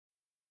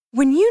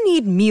When you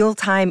need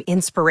mealtime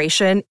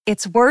inspiration,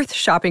 it's worth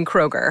shopping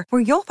Kroger,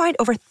 where you'll find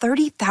over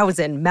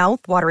 30,000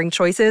 mouth-watering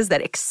choices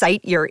that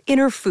excite your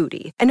inner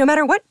foodie. And no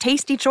matter what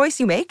tasty choice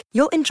you make,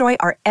 you'll enjoy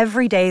our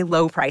everyday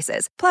low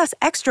prices, plus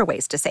extra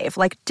ways to save,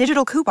 like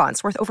digital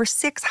coupons worth over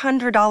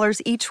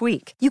 $600 each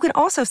week. You can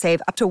also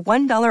save up to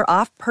 $1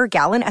 off per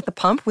gallon at the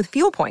pump with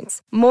fuel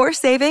points. More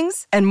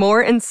savings and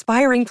more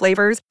inspiring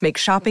flavors make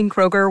shopping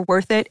Kroger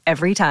worth it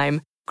every time.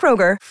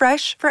 Kroger,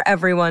 fresh for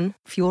everyone.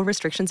 Fuel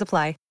restrictions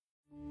apply.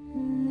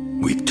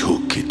 We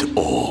took it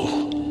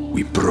all.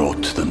 We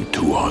brought them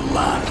to our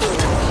land.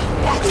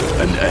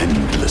 An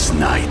endless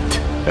night,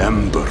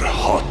 ember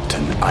hot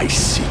and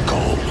icy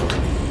cold.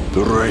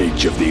 The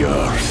rage of the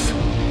earth.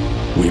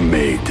 We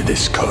made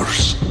this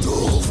curse.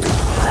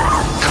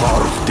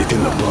 Carved it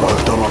in the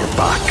blood on our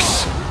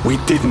backs. We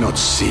did not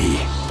see.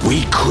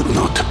 We could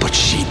not, but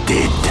she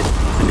did.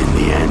 And in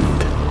the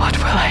end... What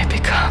will I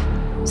become?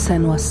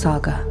 Senua's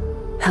Saga.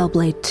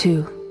 Hellblade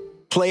 2.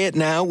 Play it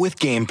now with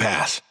Game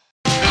Pass.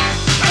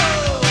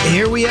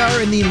 Here we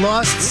are in the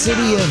lost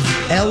city of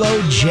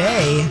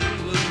LOJ.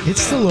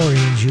 It's the Lori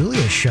and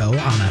Julia show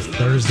on a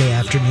Thursday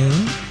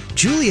afternoon.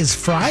 Julia's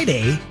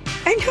Friday.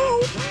 I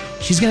know.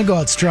 She's going to go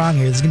out strong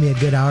here. This is going to be a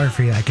good hour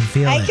for you. I can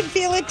feel it. I can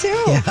feel it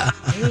too. Yeah.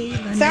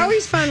 It's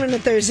always fun when the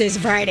Thursday's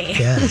Friday.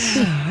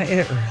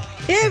 Yes.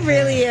 It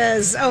really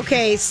is.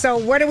 Okay, so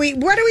what do we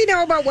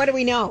know about what do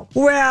we know?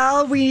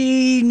 Well,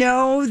 we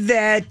know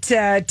that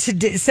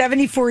today,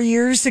 74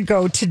 years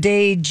ago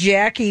today,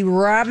 Jackie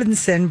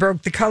Robinson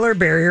broke the color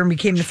barrier and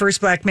became the first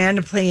black man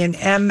to play in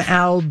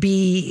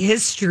MLB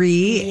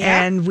history. Yep.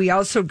 And we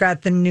also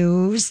got the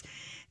news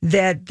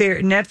that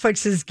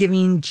Netflix is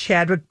giving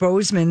Chadwick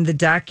Boseman the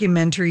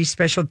documentary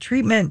special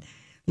treatment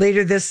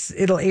later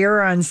it'll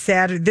air on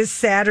this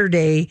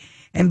Saturday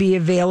and be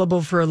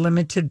available for a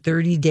limited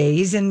 30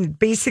 days. And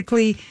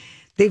basically,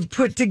 they've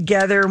put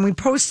together, and we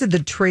posted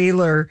the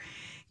trailer,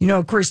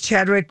 of course,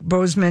 Chadwick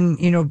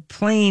Boseman,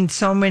 playing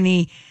so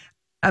many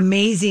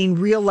amazing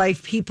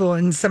real-life people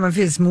in some of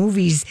his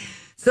movies.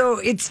 So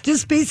it's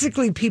just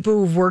basically people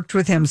who've worked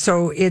with him.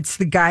 So it's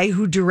the guy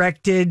who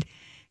directed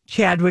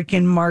Chadwick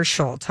and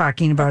Marshall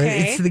talking about it.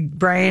 It's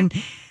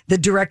the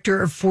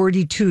director of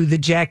 42, the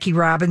Jackie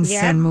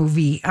Robinson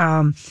movie.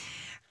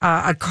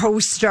 A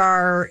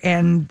co-star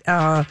and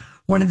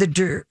one of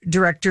the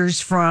directors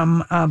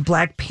from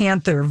Black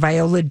Panther,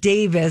 Viola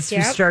Davis,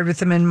 who starred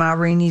with him in Ma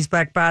Rainey's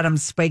Black Bottom,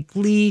 Spike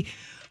Lee,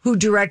 who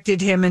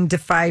directed him in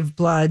Five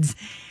Bloods,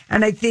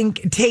 and I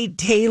think Tate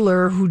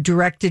Taylor, who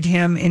directed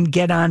him in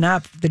Get On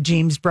Up, the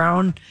James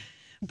Brown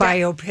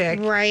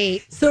biopic.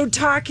 Right. So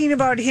talking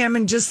about him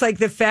and just like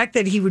the fact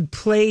that he would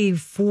play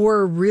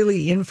four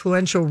really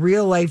influential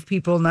real-life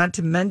people, not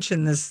to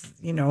mention this,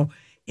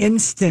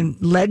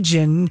 instant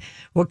legend,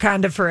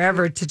 Wakanda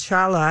Forever,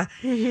 T'Challa,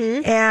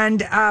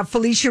 and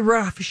Felicia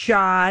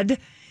Rashad,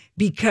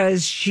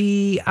 because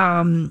she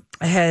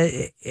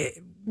had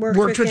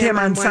worked with him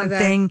on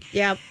something.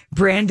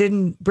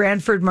 Brandon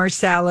Branford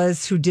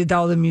Marsalis, who did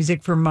all the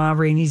music for Ma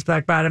Rainey's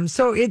Black Bottom.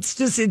 So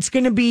it's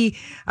going to be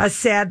a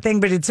sad thing,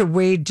 but it's a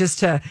way just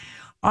to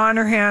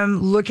honor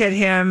him, look at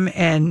him,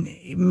 and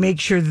make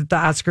sure that the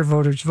Oscar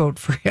voters vote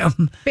for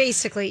him.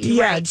 Basically,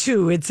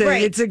 too. It's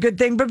a good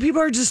thing. But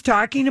people are just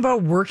talking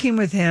about working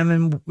with him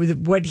and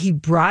with what he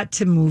brought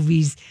to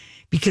movies,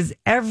 because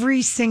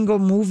every single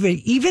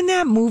movie, even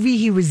that movie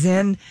he was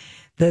in,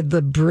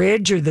 the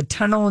bridge or the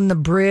tunnel in the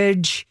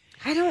bridge,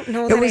 I don't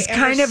know. It was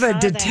kind of a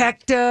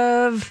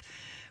detective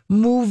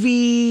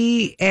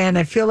movie, and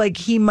I feel like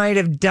he might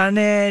have done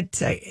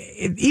it.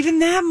 Even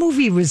that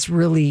movie was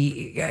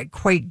really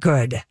quite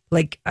good,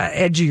 like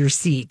edge of your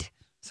seat.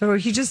 So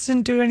he just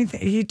didn't do anything.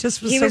 He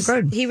just was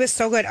so good. He was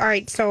so good. All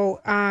right,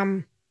 so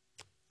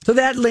so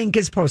that link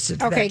is posted.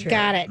 To okay, that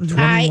got it.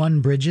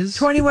 21 Bridges.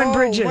 21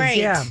 Bridges. Right.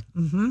 Yeah.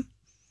 Mm-hmm.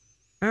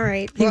 All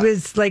right. He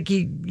was like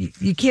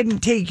you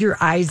couldn't take your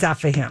eyes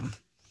off of him.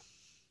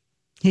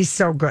 He's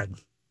so good.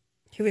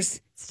 He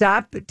was.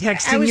 Stop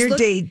texting your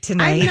date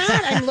tonight. I'm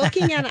not. I'm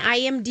looking on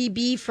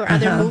IMDb for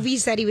other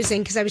movies that he was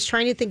in because I was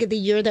trying to think of the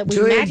year that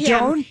we met him.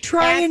 Don't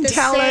try and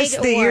tell us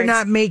that you're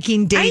not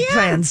making date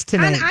plans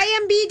tonight. On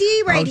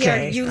IMDb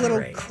here, you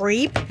little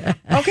creep.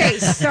 Okay,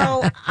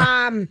 so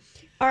all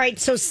right,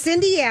 so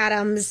Cindy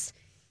Adams,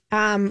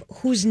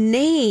 whose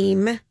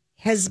name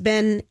has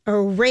been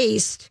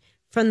erased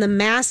from the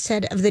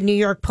masthead of the New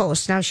York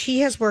Post. Now, she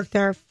has worked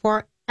there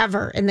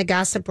forever in the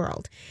gossip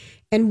world,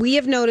 and we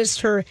have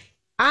noticed her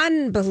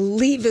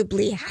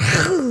unbelievably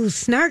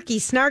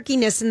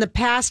snarkiness in the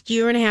past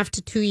year and a half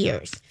to 2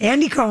 years.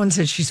 Andy Cohen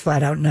says she's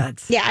flat out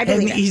nuts. Yeah, I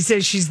believe it. He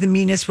says she's the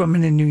meanest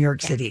woman in New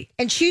York City.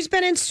 And she's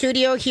been in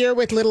studio here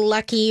with Little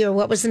Lucky, or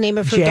what was the name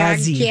of her dog?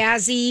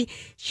 Jazzy.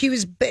 She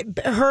was,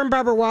 her and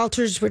Barbara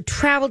Walters would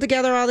travel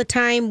together all the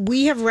time.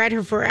 We have read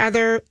her for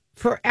other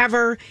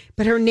forever,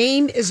 but her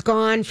name is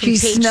gone from She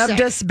page snubbed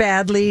 6. us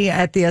badly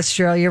at the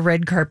Australia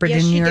red carpet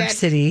Yes, in she New York did.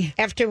 City.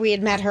 After we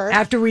had met her.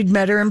 After we'd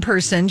met her in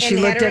person, she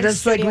had looked her at in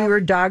us like studio. we were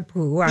dog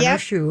poo on her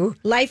shoe.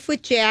 Life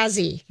with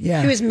Jazzy.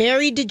 Yeah. She was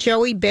married to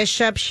Joey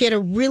Bishop. She had a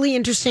really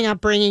interesting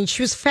upbringing.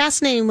 She was a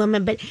fascinating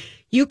woman, but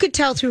you could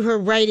tell through her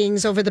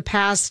writings over the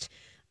past,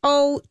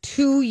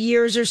 2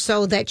 years or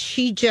so that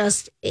she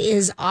just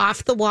is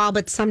off the wall,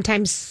 but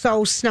sometimes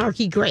so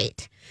snarky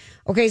great.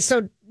 Okay,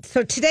 so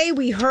today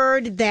we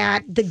heard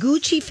that the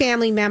Gucci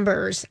family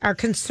members are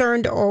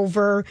concerned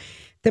over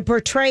the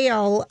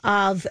portrayal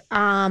of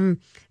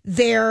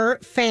their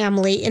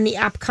family in the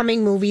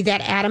upcoming movie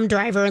that Adam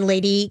Driver and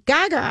Lady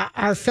Gaga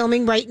are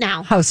filming right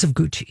now. House of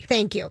Gucci.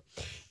 Thank you.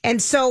 And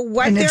so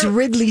And it's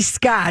Ridley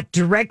Scott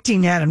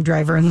directing Adam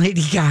Driver and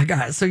Lady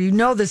Gaga. So you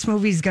know this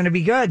movie's going to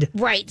be good.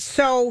 Right.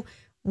 So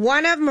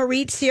one of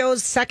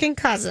Maurizio's second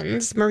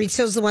cousins,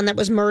 Maurizio's the one that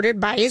was murdered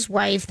by his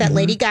wife that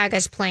Lady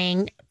Gaga's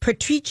playing,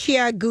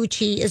 Patricia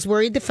Gucci, is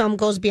worried the film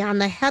goes beyond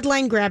the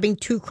headline-grabbing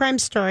true crime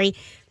story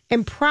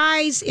and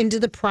pries into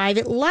the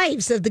private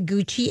lives of the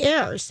Gucci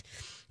heirs.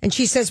 And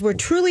she says, we're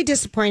truly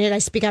disappointed. I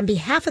speak on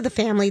behalf of the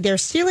family. They're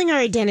stealing our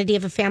identity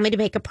of a family to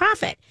make a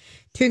profit,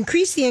 to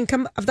increase the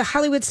income of the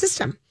Hollywood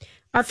system.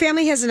 Our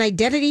family has an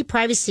identity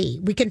privacy.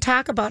 We can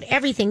talk about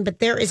everything, but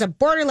there is a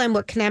borderline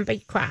what cannot be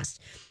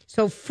crossed.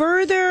 So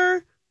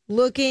further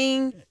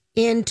looking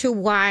into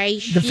why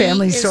The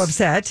family's so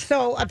upset.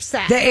 So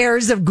upset. The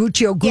heirs of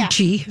Gucci.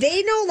 Yeah.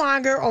 They no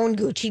longer own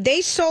Gucci.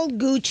 They sold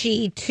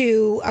Gucci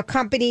to a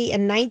company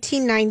in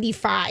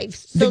 1995.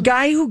 So The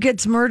guy who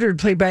gets murdered,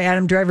 played by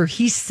Adam Driver,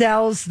 he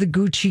sells the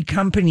Gucci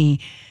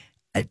company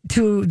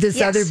to this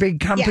Yes. other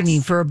big company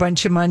Yes. for a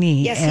bunch of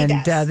money. Yes, he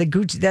and does. the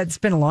Gucci, that's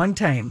been a long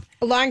time.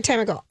 a long time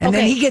ago. And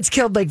then Okay. he gets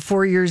killed like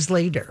 4 years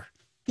later.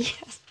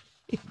 Yes.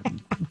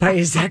 By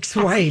his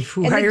ex-wife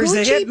who And hires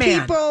the a Gucci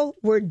hitman. people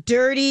were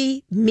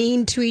dirty,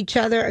 mean to each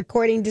other,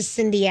 according to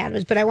Cindy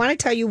Adams. But I want to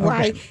tell you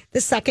why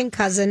the second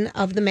cousin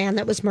of the man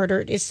that was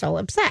murdered is so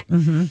upset.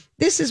 Mm-hmm.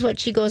 This is what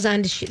she goes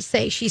on to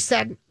say. She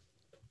said,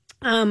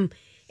 and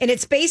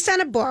it's based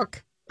on a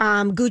book,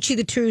 Gucci,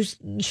 the True...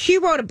 She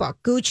wrote a book,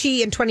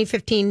 Gucci, in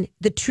 2015,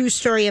 The True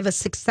Story of a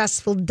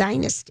Successful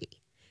Dynasty.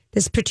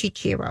 This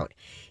Patricia wrote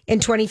in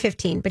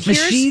 2015. But Was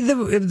here's... she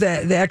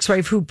the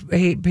ex-wife who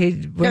paid?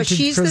 No, went to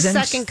she's the prison?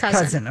 second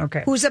cousin.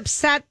 Okay. Who's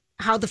upset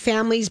how the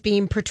family's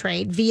being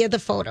portrayed via the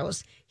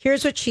photos.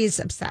 Here's what she's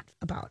upset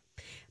about.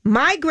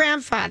 My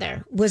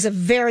grandfather was a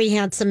very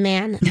handsome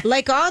man,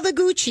 like all the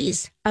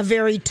Guccis, a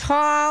very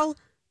tall,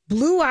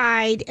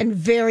 blue-eyed, and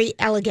very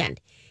elegant.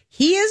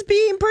 He is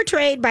being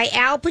portrayed by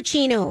Al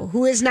Pacino,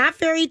 who is not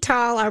very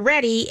tall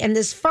already, and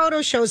this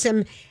photo shows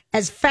him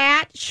as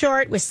fat,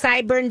 short, with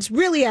sideburns,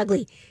 really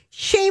ugly.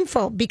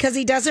 Shameful, because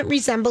he doesn't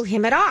resemble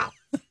him at all.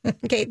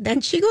 Okay,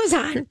 then she goes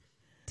on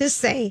to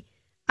say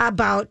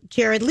about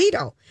Jared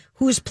Leto,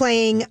 who's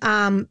playing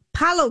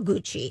Paolo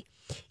Gucci.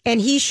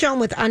 And he's shown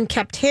with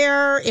unkept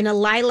hair in a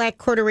lilac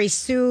corduroy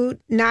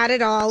suit, not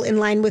at all in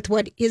line with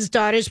what his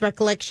daughter's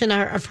recollection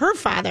are of her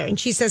father. And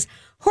she says,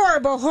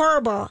 horrible,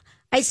 horrible.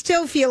 I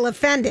still feel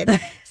offended.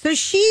 So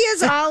she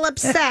is all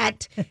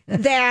upset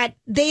that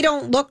they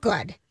don't look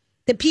good.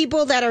 The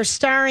people that are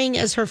starring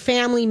as her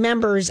family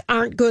members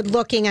aren't good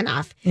looking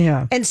enough.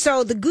 Yeah. And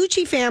so the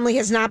Gucci family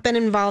has not been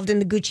involved in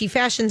the Gucci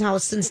fashion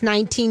house since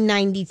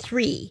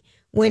 1993.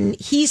 When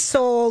he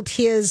sold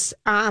his,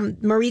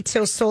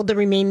 Maurizio sold the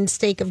remaining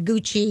stake of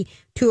Gucci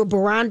to a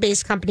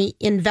Bahrain-based company,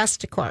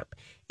 Investacorp.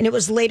 And it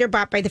was later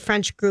bought by the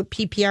French group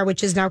PPR,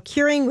 which is now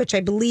Kering, which I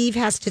believe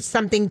has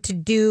something to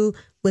do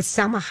with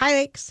Salma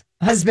Hayek's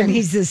husband.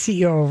 He's the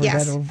CEO of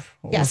Yes. that whole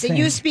Yes, thing. it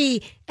used to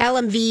be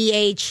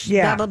LMVH,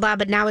 Yeah. blah, blah, blah,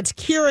 but now it's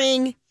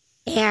Kering.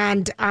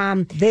 And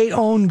They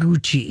own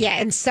Gucci. yeah,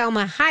 and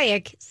Salma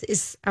Hayek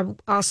is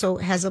also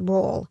has a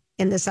role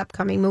in this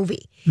upcoming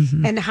movie.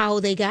 Mm-hmm. And how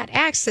they got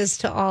access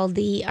to all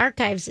the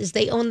archives is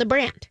they own the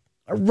brand.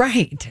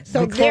 Right.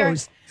 So the there,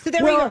 clothes. so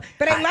there Well, we go.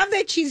 But I love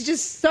that she's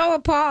just so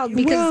appalled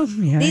because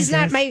Well, yeah, he's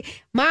I not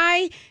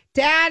my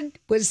dad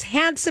was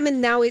handsome,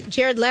 and now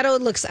Jared Leto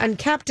looks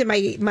unkept. And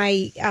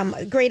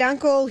my great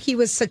uncle, he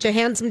was such a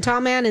handsome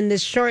tall man, and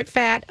this short,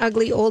 fat,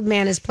 ugly old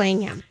man is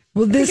playing him.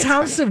 Well, this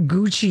House of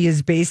Gucci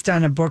is based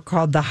on a book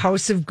called The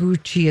House of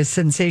Gucci, a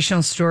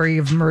sensational story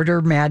of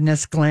murder,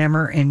 madness,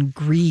 glamour, and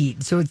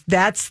greed. So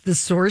that's the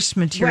source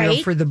material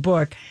Right. for the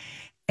book.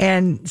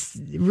 And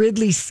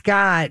Ridley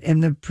Scott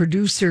and the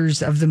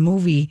producers of the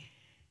movie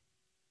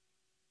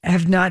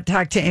have not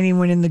talked to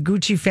anyone in the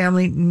Gucci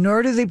family,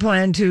 nor do they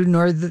plan to,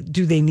 nor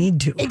do they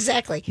need to.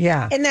 Exactly.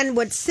 Yeah. And then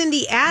what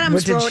Cindy Adams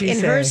What did wrote she in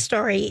her say?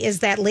 story is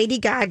that Lady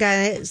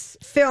Gaga's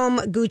film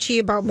Gucci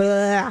about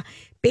blah,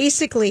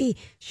 basically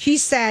she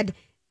said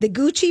the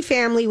Gucci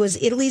family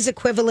was Italy's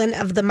equivalent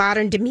of the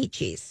modern De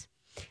Medicis.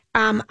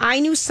 I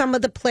knew some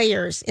of the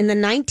players in the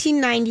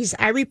 1990s.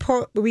 I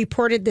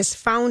reported this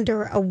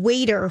founder, a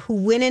waiter who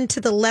went into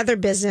the leather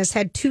business,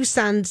 had 2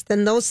 sons.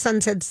 Then those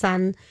sons had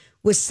sons.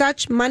 With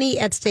such money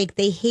at stake,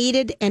 they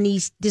hated and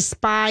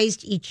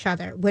despised each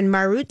other. When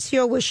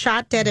Maurizio was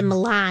shot dead in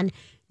Milan,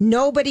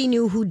 Nobody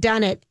knew who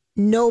done it.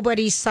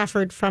 Nobody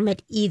suffered from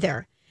it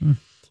either.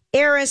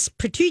 Heiress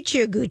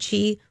Patricia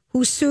Gucci, who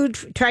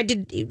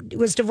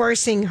was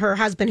divorcing her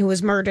husband who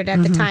was murdered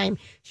at the time.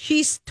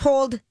 She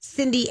told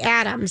Cindy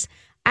Adams,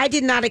 "I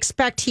did not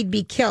expect he'd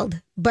be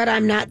killed, but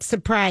I'm not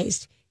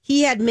surprised.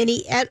 He had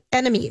many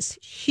enemies."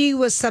 She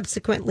was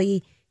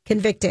subsequently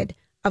convicted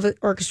of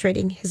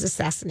orchestrating his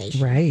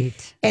assassination.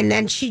 Right. And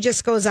then she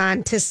just goes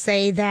on to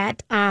say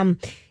that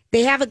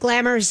they have a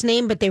glamorous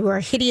name, but they were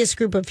a hideous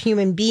group of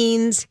human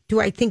beings. Do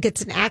I think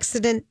it's an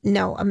accident?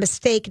 No. A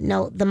mistake?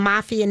 No. The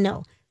mafia?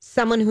 No.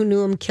 Someone who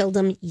knew him killed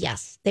him?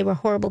 Yes. They were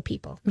horrible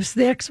people. It was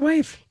the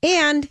ex-wife.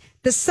 And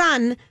the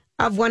son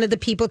of one of the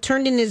people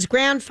turned in his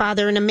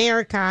grandfather in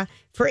America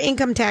for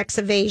income tax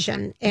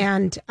evasion.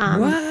 And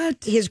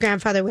his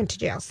grandfather went to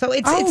jail. So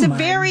it's a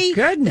very...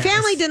 goodness. The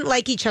family didn't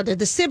like each other.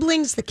 The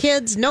siblings, the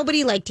kids,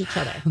 nobody liked each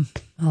other.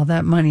 All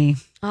that money.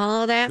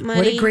 All that money.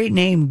 What a great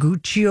name,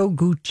 Guccio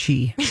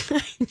Gucci.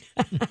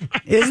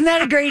 Isn't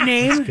that a great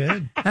name? That's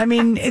good. I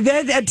mean,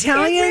 the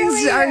Italians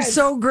really are is.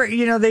 so great.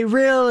 You know, they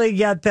really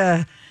get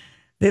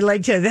they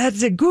like to,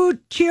 that's a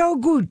Guccio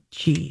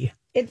Gucci.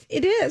 It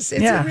is.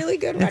 It's Yeah, a really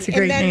good one. it's a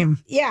great name.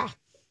 Yeah.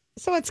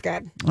 So it's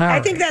good. All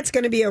I think right. that's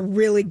going to be a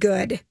really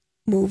good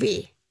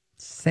movie.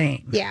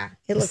 Same. Yeah.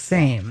 It looks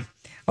Same.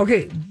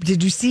 Okay,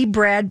 did you see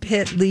Brad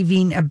Pitt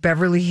leaving a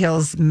Beverly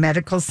Hills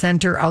medical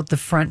center out the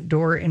front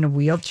door in a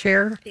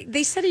wheelchair?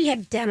 They said he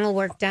had dental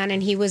work done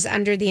and he was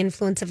under the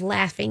influence of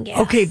laughing gas.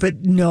 Okay,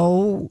 but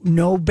no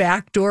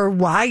back door.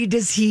 Why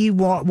did he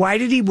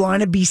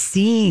want to be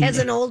seen? As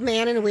an old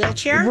man in a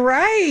wheelchair?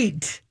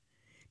 Right.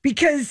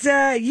 Because,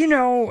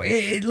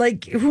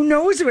 who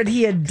knows what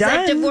he had done?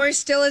 That divorce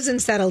still isn't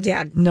settled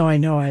yet. No, I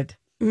know it.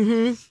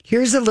 Mm-hmm.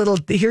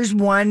 Here's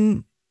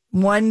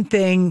one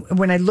thing.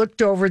 When I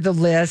looked over the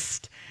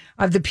list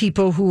of the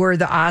people who are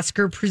the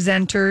Oscar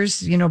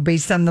presenters,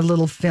 based on the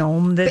little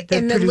film that the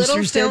in the producers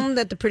little did. film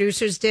that the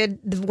producers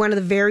did, one of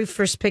the very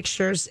first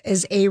pictures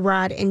is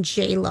A-Rod and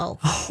J-Lo.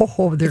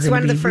 Oh, they're It's going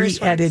one to of be the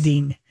first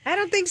re-editing. I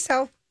don't think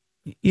so.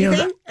 You know,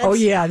 think? oh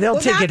yeah, they'll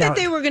take not it that out.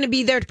 they were going to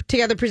be there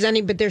together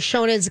presenting, but they're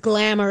shown as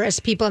glamorous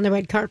people on the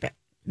red carpet.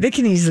 They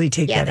can easily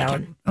take Yeah, that they out.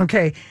 can.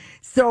 Okay.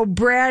 So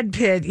Brad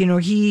Pitt,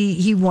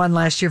 he won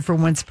last year for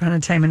Once Upon a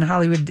Time in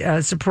Hollywood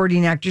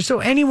supporting actor. So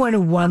anyone who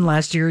won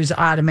last year is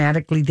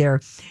automatically there.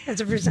 As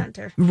a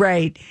presenter.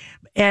 Right.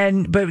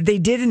 But they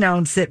did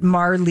announce that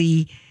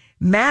Marlee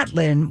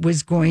Matlin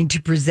was going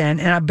to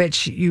present, and I bet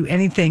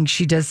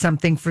she does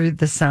something for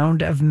The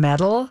Sound of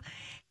Metal.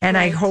 And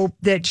I hope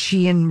that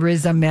she and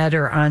Riz Ahmed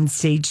are on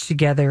stage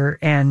together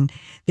and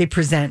they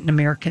present in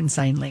American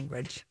Sign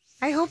Language.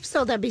 I hope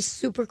so. That'd be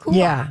super cool.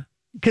 Yeah.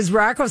 Because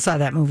Rocco saw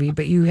that movie,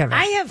 but you haven't.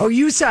 I have. Oh,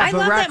 you saw I it, but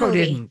love that Rocco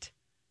movie. didn't.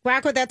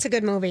 Rocco, that's a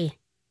good movie.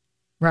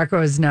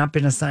 Rocco has not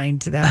been assigned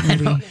to that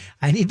movie.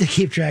 I need to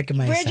keep track of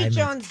my Bridget assignment.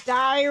 Jones'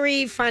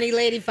 Diary, funny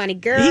lady, funny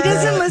girl. He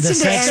doesn't listen the to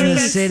Sex and any. the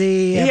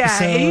City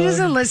episode. Yeah, he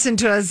doesn't listen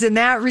to us. In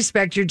that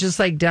respect, you're just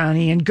like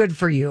Donnie, and good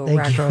for you,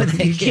 Thank you. Rocco.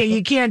 Thank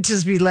You can't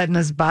just be letting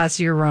us boss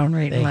you around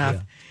right and Thank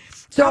left. you.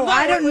 So Although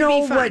I it don't would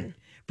know be fun. what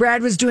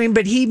Brad was doing,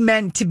 but he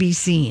meant to be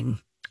seen,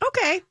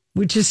 Okay.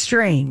 which is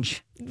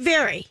strange,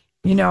 Very.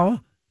 because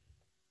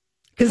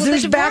Well,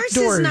 there's the back divorce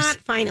doors. is not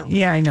final.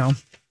 Yeah, I know.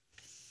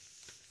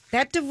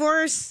 That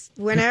divorce,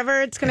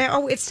 whenever it's going to...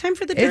 Oh, it's time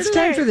for the dirt It's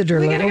time alert. for the dirt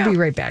We alert. gotta We'll go. be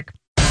right back.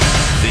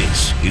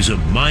 This is a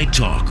My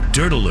Talk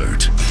Dirt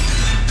Alert.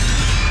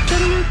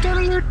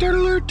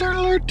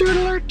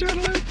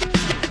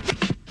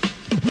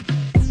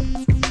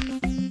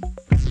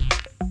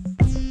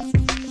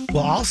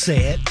 Well, I'll say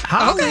it.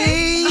 Holly!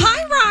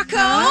 Hi, Rocco.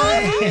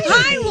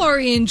 Hi,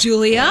 Lori and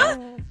Julia.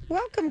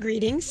 Welcome,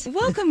 greetings.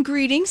 Welcome,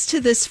 greetings to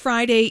this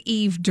Friday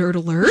Eve Dirt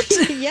Alert.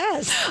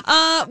 Yes.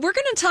 We're going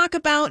to talk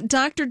about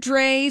Dr.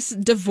 Dre's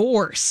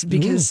divorce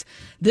because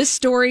this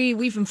story,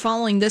 we've been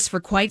following this for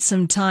quite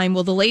some time.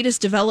 Well, the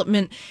latest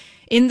development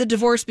in the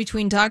divorce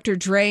between Dr.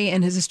 Dre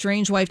and his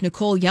estranged wife,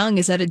 Nicole Young,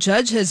 is that a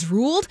judge has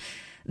ruled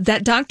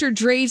that Dr.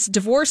 Dre's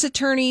divorce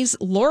attorneys,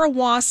 Laura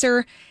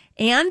Wasser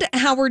and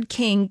Howard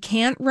King,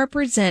 can't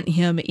represent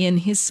him in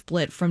his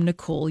split from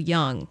Nicole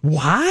Young.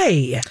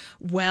 Why?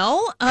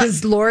 Well,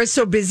 Because Laura's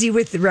so busy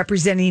with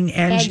representing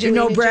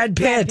Brad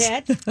Pitt.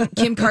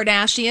 Kim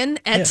Kardashian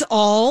et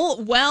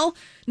al. Well,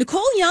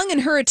 Nicole Young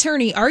and her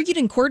attorney argued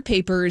in court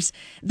papers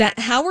that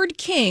Howard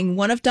King,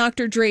 one of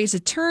Dr. Dre's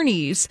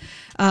attorneys,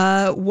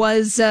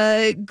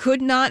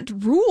 could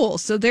not rule.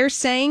 So they're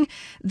saying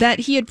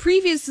that he had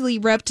previously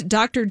repped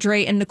Dr.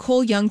 Dre and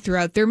Nicole Young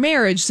throughout their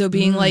marriage. So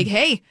being like,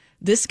 hey,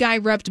 this guy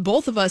repped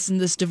both of us in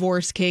this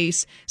divorce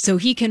case, so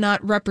he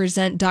cannot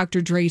represent Dr.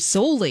 Dre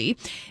solely.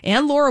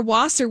 And Laura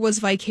Wasser was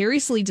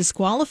vicariously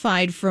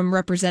disqualified from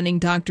representing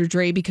Dr.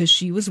 Dre because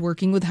she was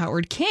working with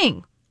Howard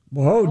King.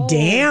 Whoa,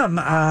 damn.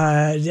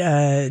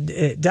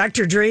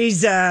 Dr.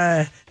 Dre's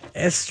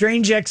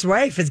estranged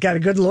ex-wife has got a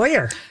good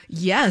lawyer.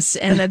 Yes,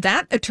 and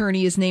that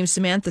attorney is named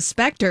Samantha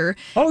Spector.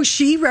 Oh,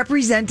 she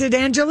represented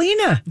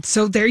Angelina.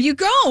 So there you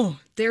go.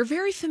 they're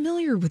very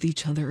familiar with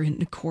each other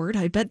in court.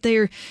 I bet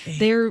they're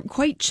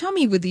quite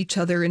chummy with each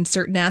other in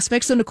certain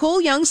aspects. So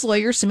Nicole Young's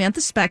lawyer, Samantha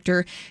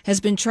Spector, has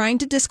been trying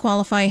to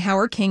disqualify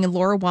Howard King and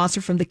Laura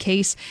Wasser from the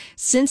case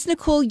since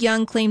Nicole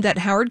Young claimed that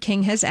Howard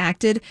King has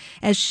acted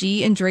as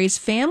she and Dre's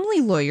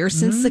family lawyer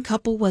since the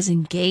couple was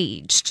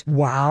engaged.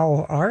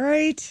 Wow. All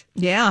right.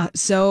 Yeah.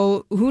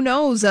 So who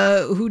knows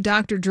who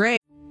Dr. Dre.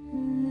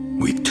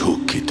 We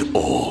took it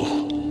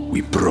all.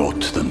 We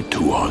brought them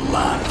to our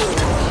land.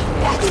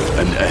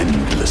 An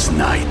endless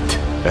night,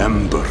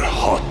 ember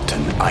hot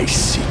and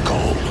icy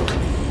cold.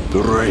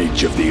 The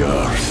rage of the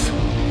earth.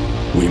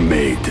 We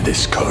made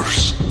this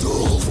curse.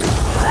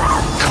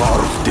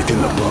 Carved it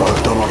in the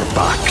blood on our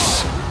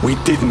backs. We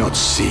did not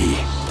see.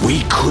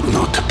 We could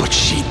not, but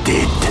she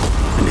did.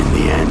 And in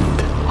the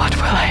end, What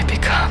will I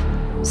become?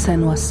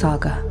 Senwa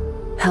Saga.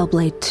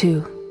 Hellblade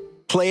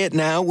 2. Play it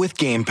now with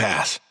Game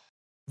Pass.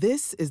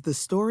 This is the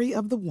story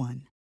of the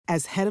one.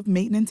 As head of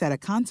maintenance at a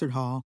concert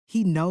hall,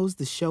 he knows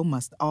the show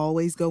must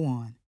always go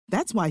on.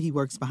 That's why he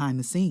works behind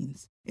the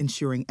scenes,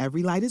 ensuring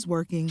every light is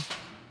working,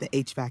 the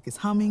HVAC is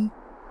humming,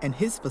 and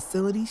his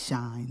facility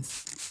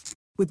shines.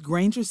 With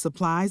Grainger's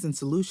supplies and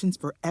solutions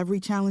for every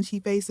challenge he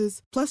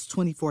faces, plus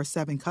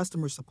 24/7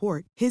 customer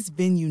support, his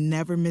venue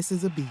never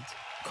misses a beat.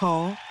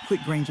 Call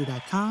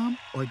quickgrainger.com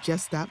or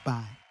just stop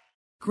by.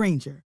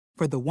 Grainger,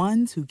 for the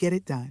ones who get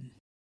it done.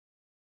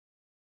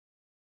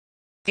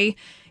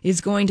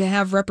 Is going to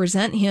have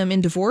represent him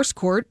in divorce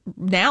court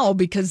now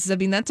because, I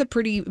mean, that's a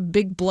pretty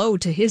big blow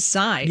to his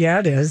side. Yeah,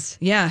 it is.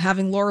 Yeah,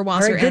 having Laura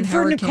Wasser and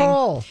Howard King.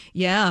 Nicole.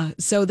 Yeah,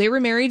 so they were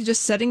married,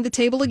 just setting the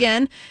table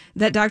again.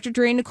 That Dr.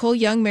 Dre and Nicole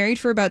Young married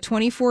for about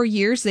 24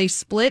 years. They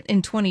split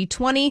in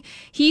 2020.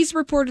 He's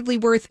reportedly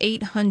worth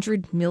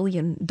 $800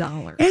 million.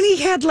 And he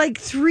had like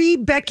 3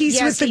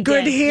 Beckys with the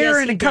good hair,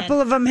 and a couple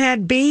of them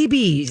had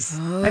babies.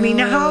 I mean,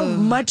 how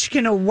much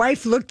can a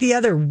wife look the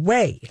other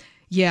way?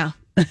 Yeah.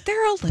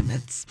 There are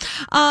limits.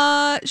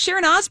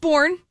 Sharon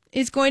Osbourne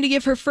is going to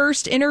give her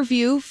first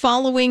interview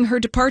following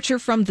her departure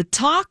from The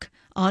Talk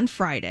on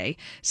Friday.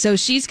 So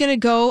she's going to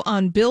go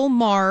on Bill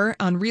Maher,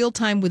 on Real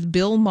Time with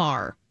Bill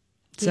Maher.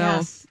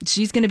 So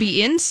she's going to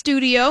be in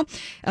studio.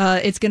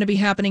 It's going to be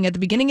happening at the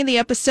beginning of the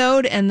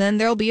episode, and then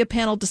there'll be a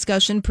panel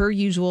discussion per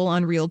usual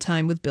on Real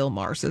Time with Bill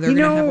Maher. So they're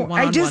going to have a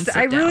one-on-one sit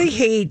I really down.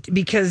 hate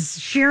because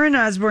Sharon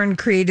Osbourne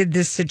created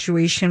this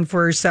situation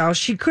for herself.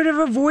 She could have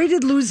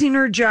avoided losing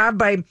her job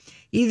by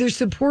either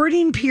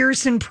supporting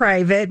Pierce in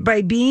private,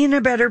 by being a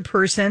better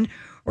person,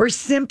 or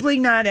simply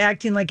not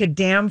acting like a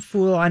damn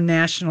fool on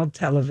national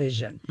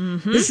television.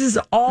 Mm-hmm. This is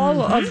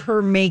all of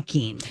her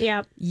making.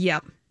 Yep.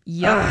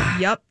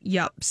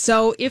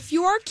 So if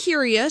you are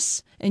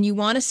curious and you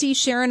want to see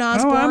Sharon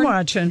Osbourne I'm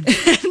watching.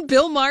 and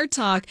Bill Maher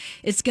talk,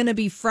 it's going to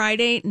be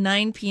Friday,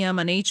 9 p.m.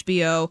 on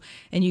HBO,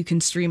 and you can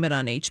stream it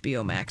on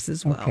HBO Max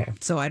as well. Okay.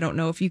 So I don't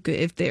know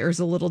if there's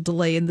a little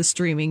delay in the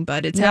streaming,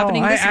 but it's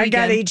happening this weekend.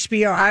 I got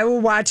HBO. I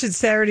will watch it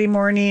Saturday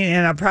morning,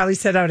 and I'll probably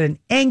set out an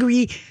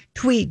angry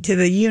tweet to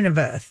the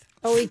universe.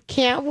 Oh, we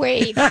can't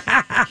wait.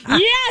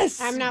 Yes!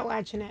 I'm not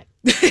watching it.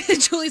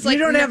 Julie's like, you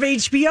don't have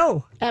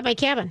HBO At my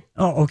cabin.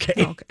 Oh,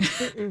 okay.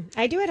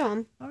 I do at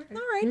home. All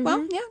right.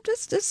 Well, yeah,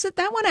 just sit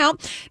that one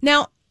out.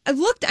 Now,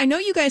 I know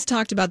you guys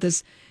talked about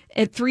this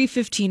at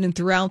 3:15 and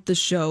throughout the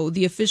show,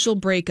 the official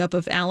breakup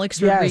of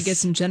Alex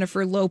Rodriguez and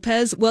Jennifer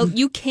Lopez. Well,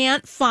 you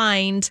can't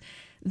find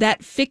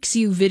that Fix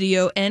You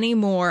video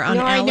anymore on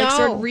Alex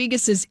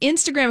Rodriguez's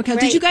Instagram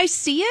account. Right. Did you guys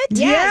see it?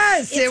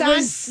 Yes, it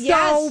was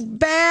so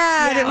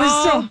bad. Yeah. It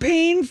was so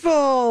painful.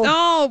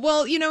 Oh,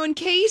 well, in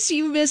case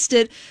you missed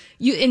it,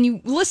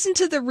 you listen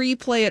to the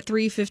replay at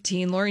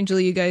 3:15. Lori and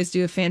Julie, you guys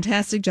do a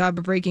fantastic job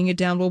of breaking it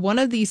down. Well, one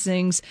of these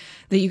things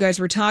that you guys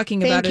were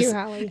talking about is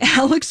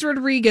Alex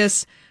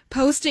Rodriguez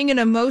posting an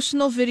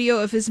emotional video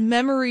of his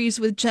memories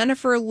with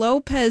Jennifer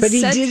Lopez. But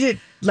he did it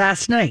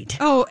last night.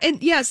 Oh,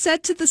 and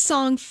set to the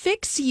song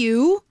Fix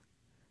You.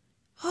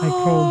 By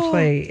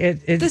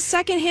Coldplay. The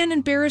secondhand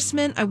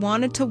embarrassment. I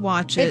wanted to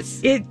watch it.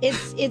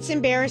 It's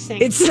embarrassing.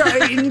 It's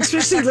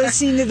especially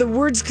listening to the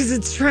words because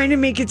it's trying to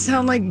make it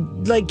sound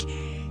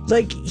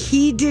like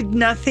he did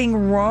nothing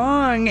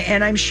wrong,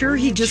 and I'm sure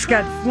he just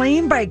got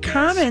flamed by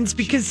comments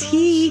because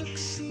he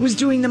was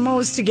doing the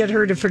most to get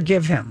her to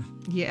forgive him.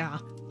 Yeah.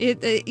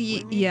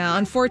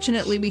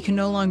 Unfortunately, we can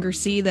no longer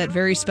see that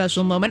very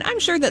special moment. I'm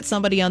sure that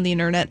somebody on the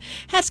internet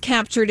has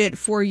captured it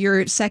for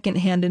your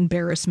secondhand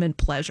embarrassment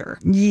pleasure.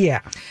 Yeah.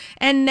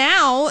 And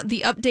now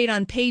the update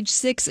on Page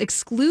 6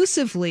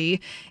 exclusively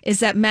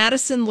is that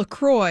Madison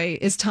LaCroix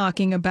is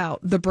talking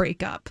about the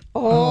breakup.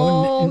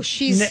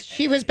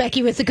 She was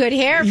Becky with the good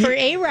hair for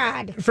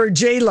A-Rod. For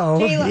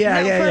J-Lo.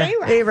 Yeah.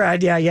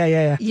 A-Rod,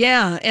 yeah.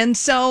 Yeah, and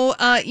so,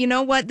 you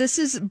know what? This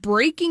is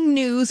breaking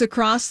news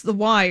across the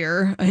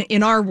wire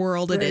in our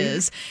world. It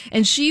is,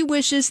 and she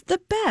wishes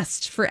the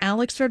best for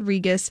Alex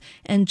Rodriguez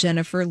and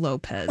Jennifer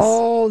Lopez.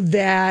 Oh,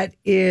 that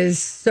is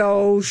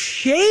so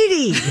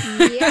shady.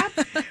 Yep.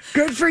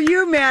 Good for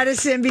you,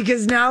 Madison,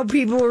 because now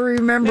people will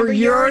remember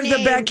you're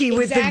the Becky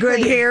with the good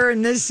hair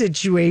in this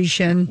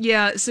situation.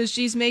 Yeah, so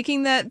she's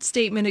making that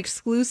statement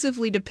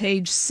exclusively to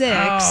Page Six.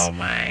 Oh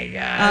my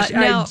gosh!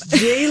 Now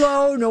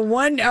J-Lo, no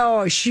one.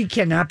 Oh, she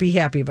cannot be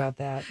happy about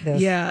that.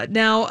 Yeah.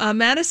 Now,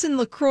 Madison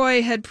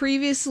LaCroix had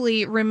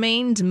previously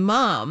remained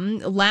mum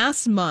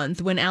last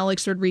month when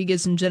Alex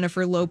Rodriguez and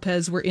Jennifer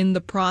Lopez were in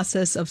the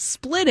process of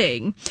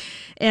splitting,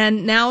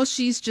 and now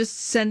she's just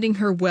sending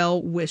her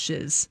well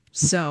wishes.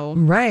 So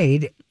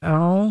right.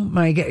 Oh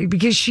my God!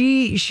 Because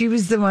she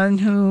was the one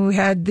who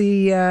had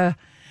the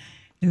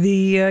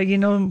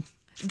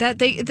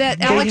that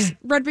Alex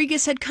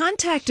Rodriguez had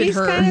contacted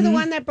her. She's kind of the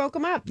one that broke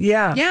them up.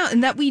 Yeah,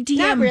 and that we DM'd.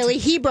 Not really.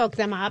 He broke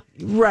them up.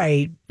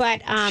 Right.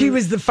 But she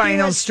was the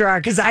final straw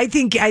because I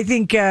think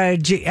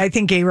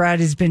A-Rod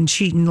has been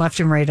cheating left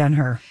and right on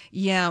her.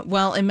 Yeah,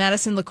 well, and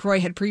Madison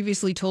LaCroix had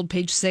previously told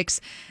Page Six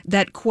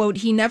that, quote,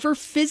 he never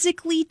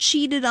physically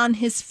cheated on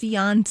his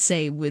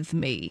fiance with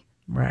me.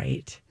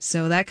 Right.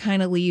 So that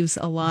kind of leaves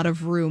a lot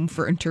of room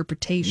for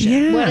interpretation.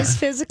 Yeah. What is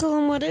physical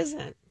and what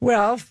isn't?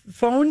 Well,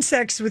 phone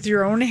sex with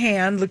your own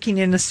hand looking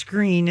in a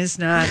screen is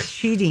not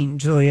cheating,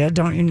 Julia.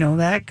 Don't you know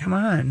that? Come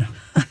on.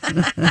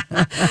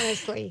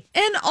 Honestly.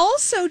 And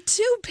also,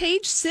 too,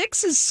 Page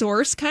Six's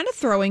source kind of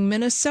throwing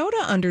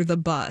Minnesota under the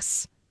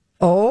bus.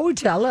 Oh,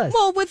 tell us.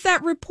 Well, with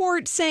that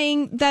report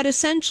saying that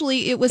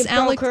essentially it was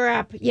Alex broke her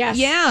up. Yes.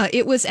 Yeah,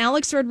 it was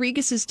Alex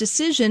Rodriguez's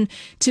decision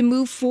to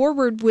move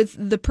forward with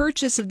the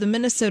purchase of the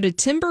Minnesota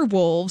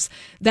Timberwolves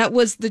that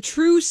was the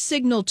true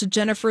signal to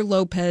Jennifer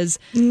Lopez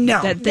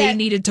that they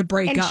needed to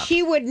break up. And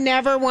she would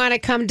never want to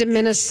come to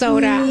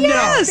Minnesota.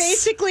 Yes. That's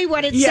basically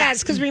what it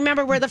says. Because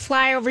remember, we're the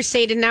flyover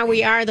state and now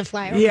we are the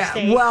flyover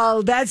state. Yeah,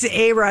 well, that's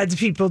A-Rod's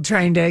people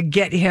trying to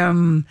get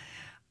him...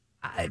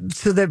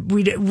 so that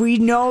we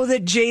know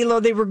that J-Lo,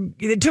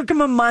 it took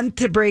him a month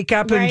to break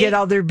up and get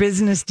all their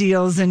business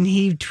deals, and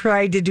he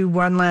tried to do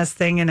one last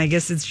thing, and I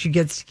guess she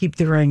gets to keep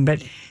the ring,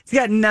 but it's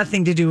got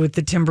nothing to do with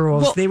the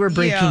Timberwolves. Well, they were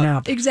breaking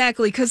up.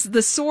 Exactly, because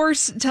the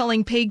source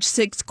telling Page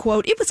Six,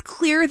 quote, it was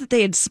clear that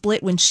they had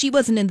split when she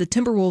wasn't in the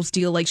Timberwolves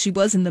deal like she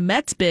was in the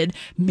Mets bid.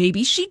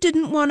 Maybe she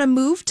didn't want to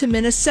move to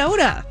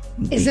Minnesota.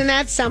 Isn't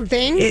that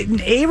something?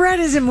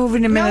 A-Rod isn't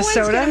moving to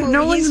Minnesota.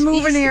 No one's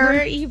moving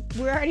here.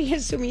 We're already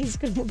assuming he's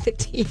going to move the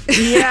team.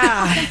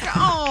 Yeah.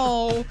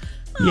 Oh,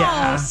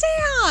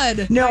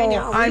 sad.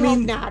 No, I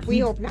mean, not. We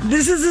hope not.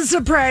 This is a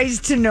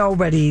surprise to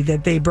nobody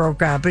that they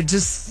broke up. It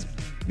just,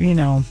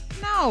 No.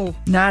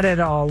 Not at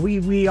all.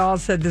 We all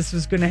said this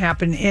was going to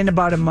happen in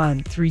about a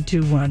month. 3,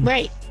 2, 1.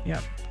 Right.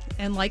 Yep.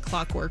 And like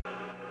clockwork.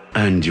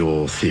 And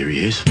your theory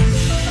is?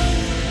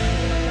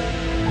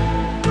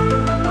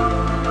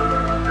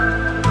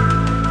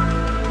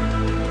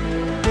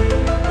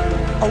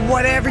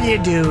 Whatever you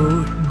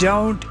do,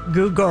 don't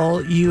Google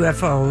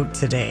UFO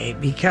today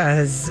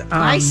because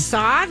I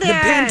saw this. The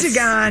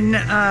Pentagon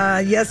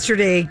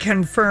yesterday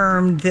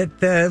confirmed that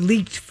the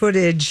leaked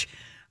footage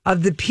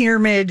of the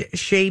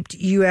pyramid-shaped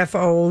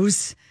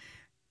UFOs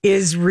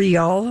is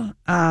real,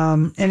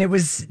 and it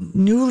was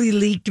newly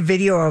leaked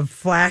video of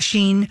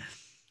flashing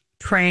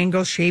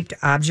triangle-shaped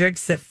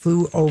objects that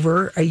flew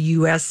over a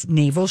U.S.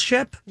 naval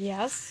ship.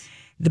 Yes.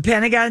 The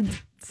Pentagon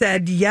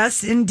said,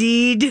 yes,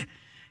 indeed.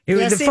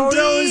 The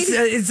photos,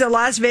 it's a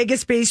Las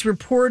Vegas-based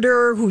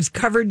reporter who's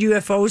covered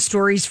UFO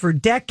stories for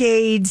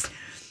decades,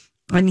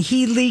 and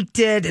he leaked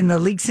it, and the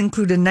leaks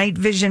include a night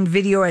vision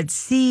video at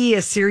sea,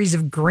 a series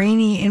of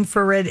grainy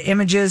infrared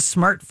images,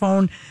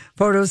 smartphone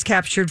photos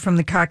captured from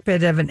the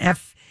cockpit of an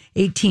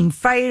F-18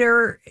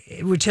 fighter,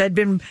 which had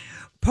been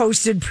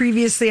posted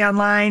previously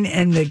online,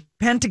 and the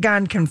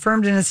Pentagon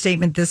confirmed in a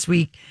statement this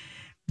week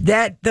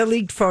that the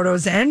leaked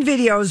photos and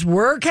videos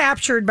were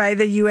captured by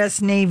the U.S.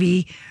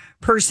 Navy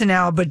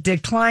personnel, but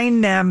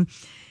declined them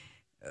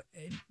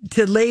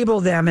to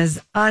label them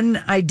as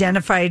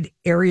unidentified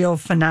aerial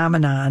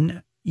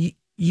phenomenon,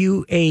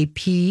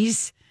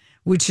 UAPs,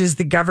 which is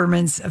the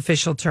government's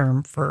official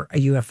term for a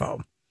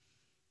UFO.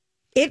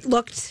 It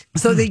looked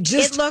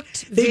just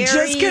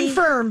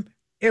confirmed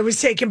it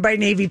was taken by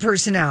Navy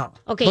personnel.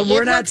 Okay, but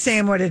we're not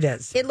saying what it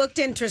is. It looked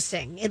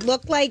interesting. It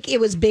looked like it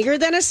was bigger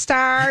than a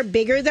star,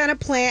 bigger than a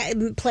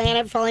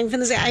planet falling from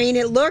the sky. I mean,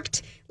 it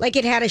looked like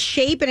it had a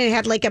shape and it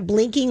had like a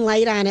blinking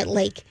light on it.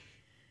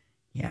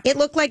 It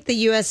looked like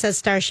the USS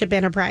Starship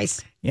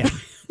Enterprise. Yeah.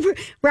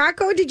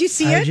 Rocco, did you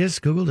see it? I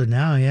just Googled it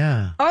now,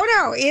 yeah. Oh,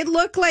 no. It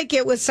looked like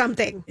it was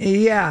something.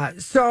 Yeah.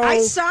 So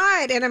I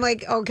saw it and I'm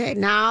like, okay,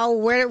 now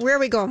where are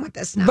we going with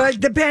this now?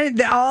 But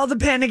all the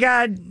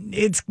Pentagon,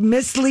 it's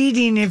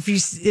misleading if you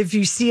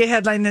see a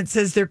headline that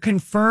says they're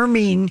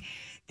confirming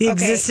the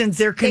existence.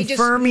 They're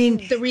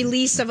confirming the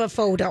release of a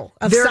photo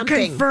of they're something.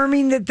 They're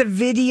confirming that the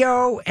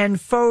video and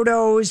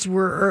photos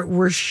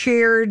were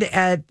shared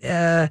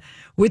at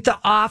with the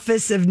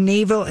Office of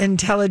Naval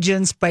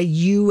Intelligence by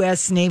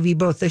U.S. Navy,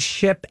 both a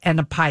ship and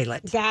a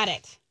pilot. Got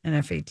it. An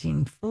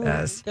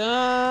F-18.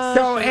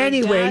 So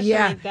anyway,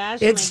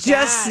 it's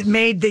just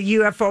made the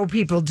UFO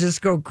people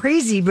just go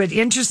crazy. But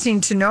interesting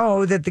to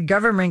know that the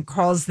government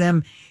calls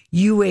them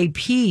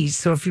UAP.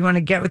 So if you want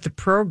to get with the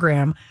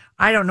program,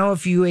 I don't know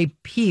if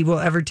UAP will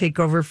ever take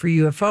over for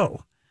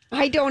UFO.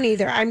 I don't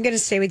either. I'm going to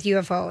stay with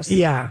UFOs.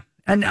 Yeah.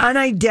 An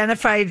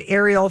unidentified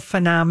aerial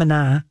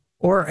phenomena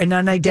or an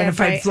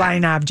unidentified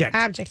flying object.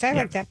 Object. I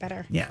like that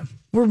better. Yeah.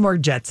 We're more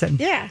Jetson.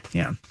 Yeah.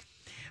 Yeah.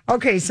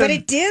 Okay. So, but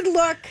it did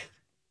look.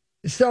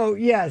 So,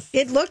 yes.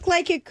 It looked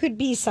like it could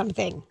be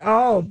something.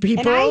 Oh,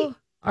 people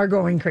are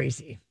going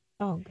crazy.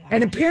 Oh, God.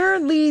 And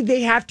apparently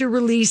they have to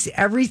release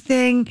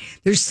everything.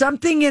 There's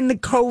something in the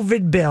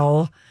COVID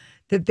bill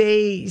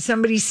that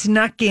somebody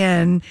snuck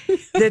in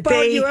that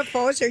about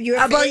UFOs or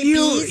UFAPs? About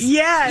you,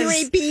 yes.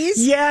 UAPs?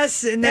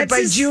 Yes, and that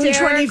by June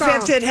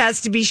 25th it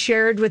has to be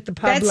shared with the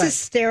public. That's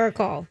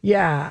hysterical.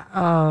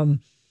 Yeah.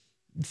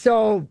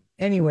 So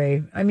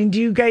anyway, I mean,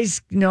 do you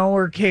guys know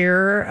or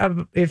care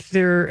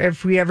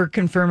if we ever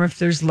confirm if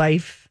there's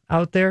life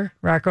out there,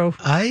 Rocco?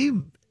 I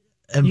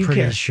am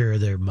pretty sure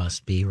there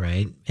must be,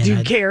 right? And do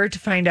you care to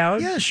find out?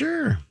 Yeah,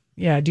 sure.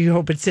 Yeah. Do you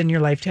hope it's in your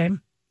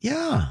lifetime?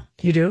 Yeah.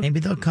 You do? Maybe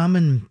they'll come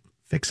and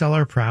fix all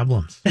our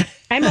problems.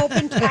 I'm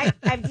open to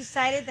I've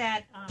decided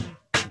that.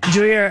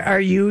 Julia,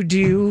 do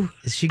you?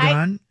 Is she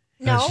gone?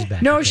 No. Oh, she's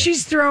back. No, Okay.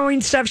 she's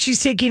throwing stuff.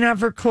 She's taking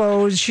off her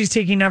clothes. She's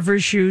taking off her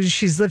shoes.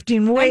 She's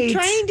lifting weights.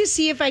 I'm trying to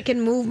see if I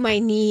can move my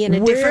knee in a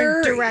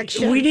different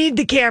direction. We need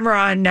the camera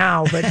on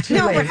now, but too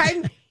no, late.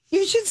 but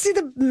you should see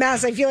the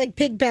mess. I feel like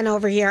Pigpen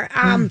over here.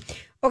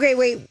 Okay,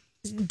 wait.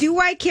 Do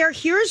I care?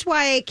 Here's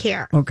why I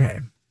care. Okay.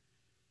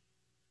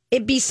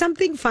 It'd be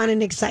something fun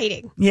and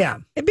exciting. Yeah.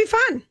 It'd be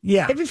fun.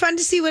 Yeah. It'd be fun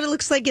to see what it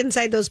looks like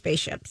inside those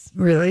spaceships.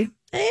 Really?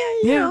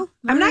 You know,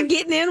 I'm not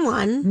getting in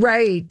one.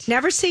 Right.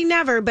 Never say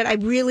never, but I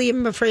really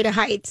am afraid of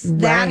heights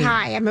that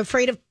high. I'm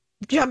afraid of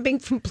jumping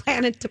from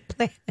planet to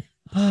planet.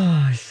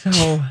 Oh,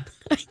 so.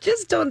 I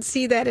just don't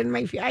see that in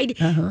my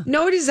future.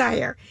 No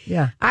desire.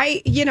 Yeah.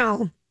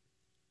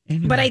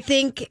 Anyway. But I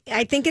think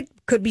it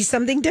could be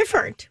something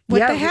different. What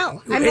the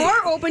hell? I'm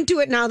more open to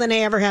it now than I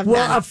ever have been.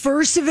 Well, a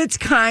first of its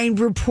kind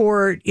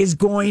report is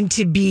going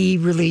to be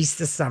released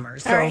this summer.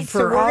 So right,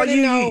 for so all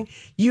you know.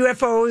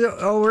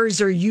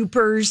 UFOers or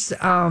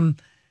Upers,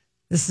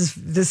 this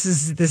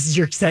is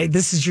your exciting.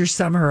 This is your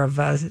summer of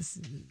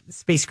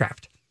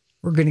spacecraft.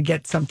 We're going to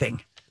get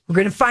something. We're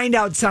going to find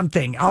out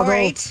something.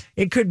 Although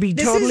it could be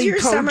this totally is your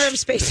coached. summer of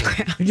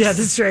spacecraft. Yeah,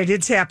 that's right.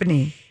 It's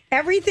happening.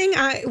 Everything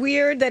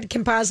weird that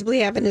can possibly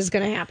happen is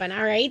going to happen.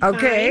 All right.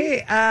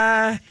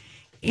 Okay.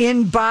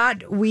 In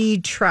Bot We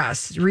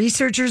Trust,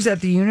 researchers at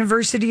the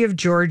University of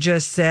Georgia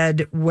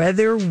said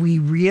whether we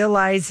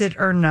realize it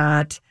or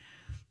not,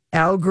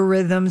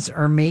 algorithms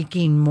are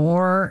making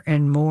more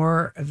and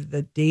more of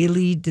the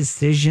daily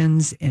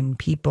decisions in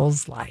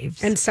people's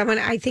lives. And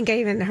I think I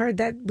even heard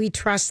that we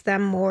trust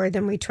them more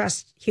than we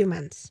trust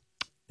humans.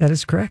 That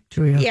is correct,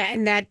 Julia. Yeah,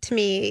 and that to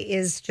me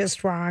is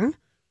just wrong.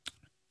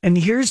 And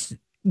here's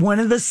one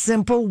of the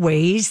simple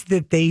ways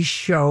that they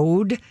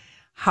showed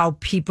how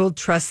people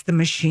trust the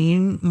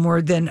machine more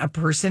than a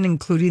person,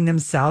 including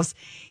themselves.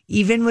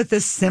 Even with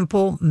a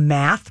simple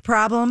math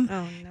problem,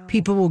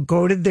 people will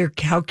go to their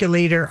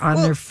calculator on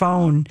their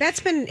phone.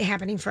 That's been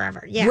happening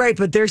forever. Yeah. Right,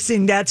 but they're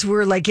saying that's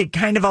where it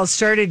kind of all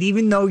started,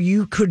 even though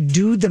you could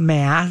do the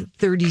math,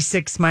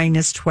 36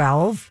 minus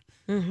 12.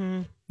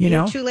 Mm-hmm.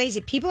 You're too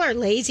lazy. People are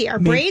lazy. Our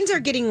brains are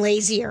getting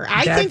lazier.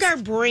 I think our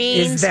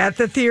brains. Is that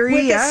the theory?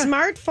 With a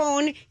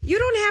smartphone, you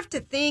don't have to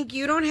think.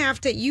 You don't have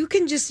to. You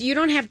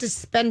don't have to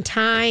spend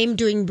time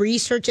doing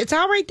research. It's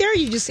all right there.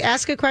 You just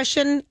ask a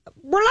question.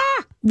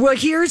 Voila. Well,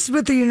 here's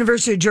what the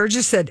University of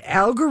Georgia said.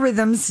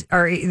 Algorithms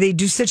they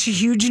do such a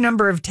huge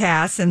number of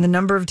tasks, and the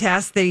number of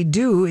tasks they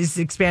do is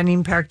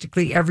expanding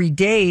practically every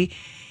day.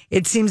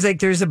 It seems like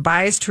there's a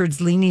bias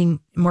towards leaning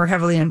more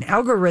heavily on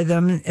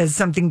algorithm as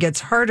something gets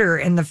harder,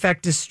 and the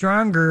effect is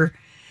stronger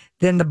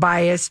than the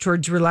bias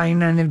towards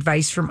relying on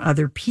advice from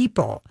other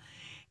people.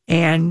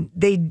 And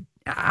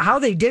how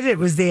they did it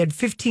was they had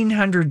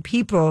 1,500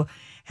 people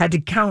had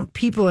to count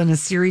people in a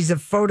series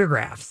of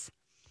photographs.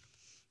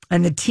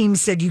 And the team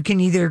said you can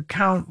either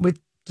count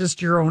with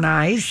just your own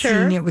eyes,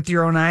 seeing it with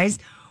your own eyes,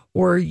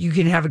 or you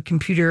can have a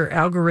computer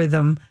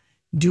algorithm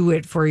do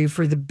it for you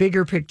for the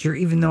bigger picture,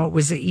 even though it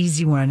was an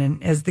easy one.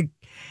 And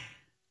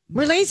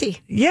we're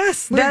lazy.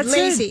 Yes, we're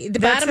lazy. The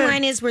bottom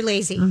line is we're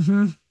lazy.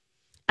 Mm-hmm.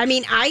 I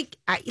mean, I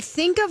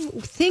think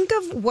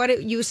of what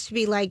it used to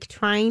be like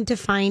trying to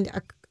find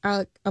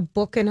a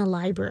book in a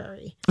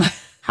library.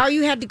 How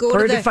you had to go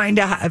or to find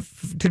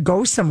to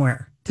go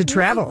somewhere to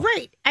travel.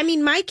 Right. I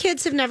mean, my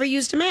kids have never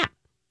used a map.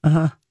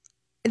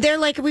 They're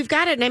like, we've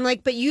got it. And I'm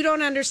like, but you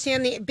don't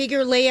understand the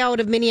bigger layout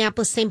of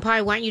Minneapolis, St. Paul.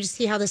 I want you to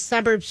see how the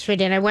suburbs fit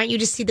in. I want you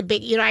to see the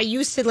big, I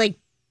used to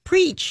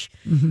preach.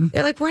 Mm-hmm.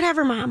 They're like,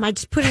 whatever, Mom. I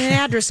just put in an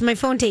address and my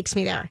phone takes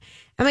me there.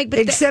 I'm like, but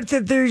except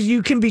that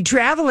you can be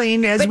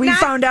traveling, as we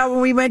found out when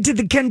we went to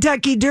the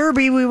Kentucky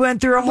Derby. We went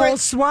through a whole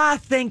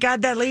swath. Thank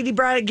God that lady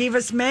gave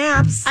us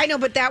maps. I know,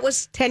 but that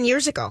was 10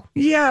 years ago.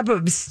 Yeah,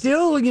 but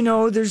still,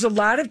 there's a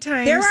lot of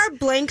times there are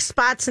blank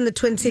spots in the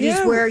Twin Cities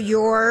where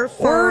you're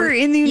or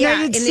in the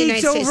United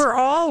States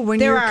overall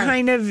when you're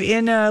kind of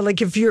in a,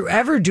 like, if you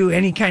ever do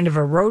any kind of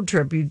a road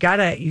trip,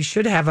 you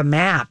should have a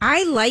map.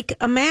 I like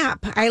a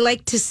map. I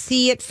like to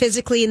see it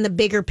physically in the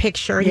bigger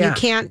picture, and you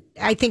can't.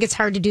 I think it's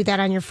hard to do that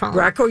on your phone.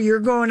 Rocco, you're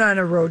going on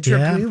a road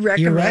trip. We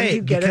recommend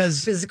you get a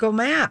physical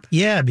map.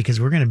 Yeah, because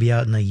we're going to be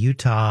out in the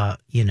Utah,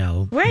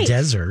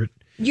 desert.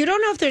 You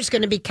don't know if there's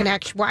going to be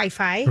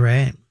Wi-Fi.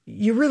 Right.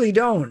 You really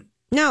don't.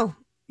 No.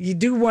 You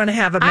do want to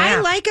have a map.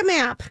 I like a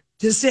map.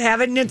 Just to have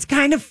it, and it's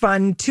kind of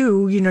fun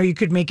too. You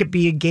could make it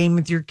be a game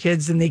with your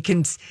kids, and it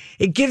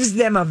gives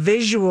them a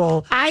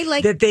visual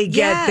that they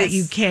get that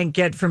you can't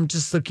get from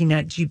just looking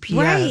at GPS.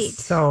 Right.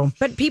 So,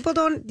 but people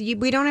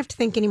we don't have to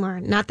think anymore.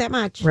 Not that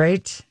much.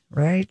 Right.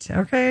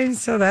 Okay.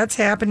 So that's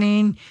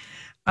happening.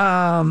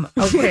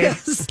 Okay.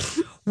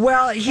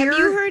 Well, have you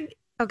heard?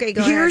 Okay,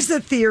 go here's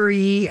ahead. the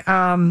theory.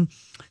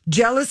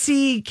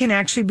 Jealousy can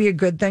actually be a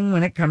good thing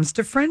when it comes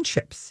to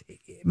friendships.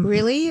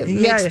 Really? It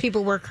makes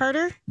people work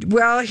harder?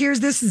 Well,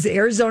 this is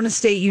Arizona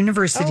State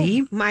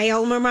University. Oh, my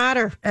alma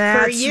mater.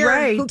 That's for a year.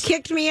 Right. Who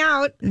kicked me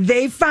out.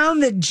 They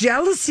found that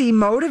jealousy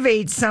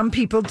motivates some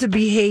people to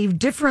behave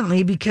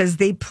differently because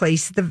they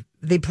place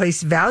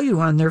value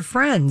on their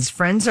friends.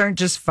 Friends aren't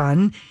just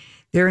fun.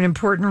 They're an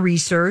important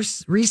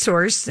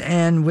resource.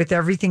 And with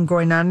everything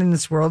going on in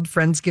this world,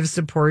 friends give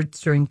support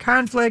during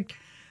conflict,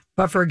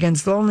 buffer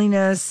against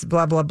loneliness,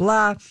 blah, blah,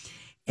 blah.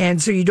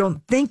 And so you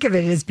don't think of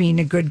it as being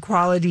a good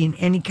quality in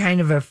any kind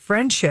of a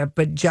friendship,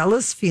 but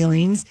jealous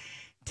feelings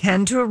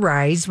tend to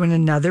arise when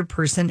another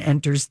person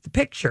enters the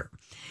picture.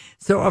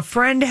 So a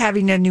friend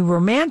having a new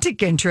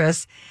romantic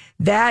interest,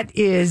 that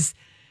is,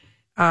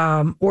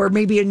 or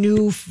maybe a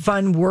new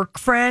fun work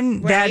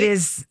friend, that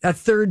is a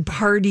third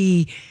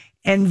party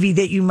envy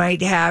that you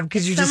might have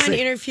because you're someone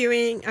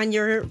interfering on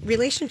your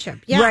relationship.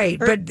 Yeah. Right.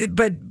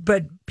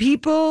 But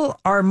people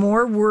are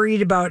more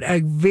worried about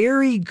a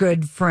very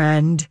good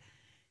friend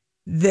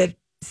that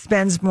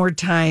spends more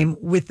time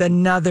with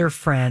another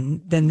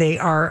friend than they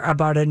are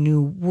about a new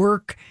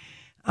work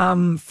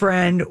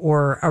friend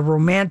or a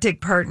romantic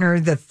partner.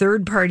 The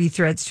third party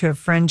threats to a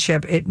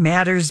friendship, it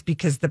matters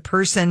because the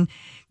person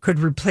could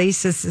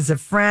replace us as a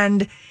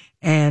friend,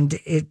 and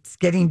it's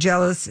getting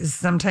jealous is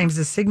sometimes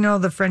a signal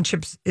the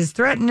friendship is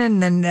threatened,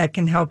 and then that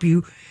can help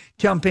you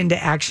jump into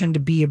action to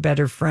be a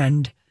better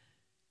friend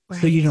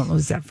so you don't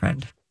lose that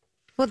friend.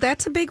 Well,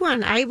 that's a big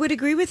one. I would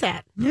agree with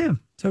that. Yeah.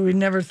 So we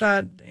never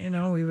thought,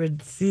 we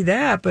would see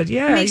that, but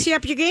yeah. It makes you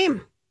up your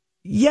game.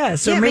 Yeah,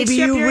 so maybe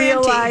you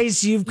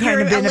realize you've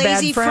kind of been a bad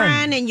lazy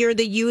friend, and you're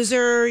the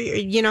user.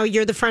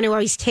 You're the friend who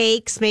always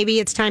takes. Maybe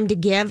it's time to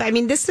give. I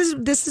mean, this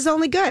is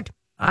only good.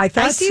 I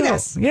thought I see so.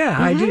 this. Yeah,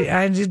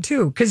 I did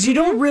too. Because you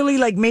don't really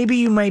maybe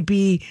you might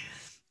be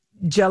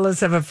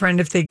jealous of a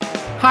friend if they.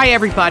 Hi,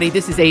 everybody.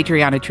 This is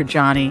Adriana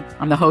Trajani.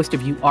 I'm the host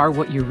of You Are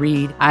What You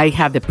Read. I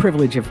have the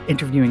privilege of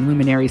interviewing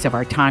luminaries of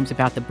our times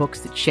about the books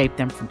that shaped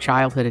them from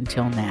childhood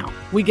until now.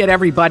 We get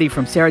everybody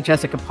from Sarah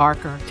Jessica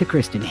Parker to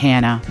Kristen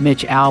Hanna,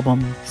 Mitch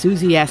Albom,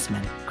 Susie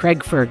Essman,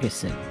 Craig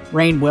Ferguson,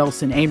 Rainn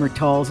Wilson, Amor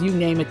Tolls, you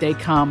name it, they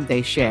come,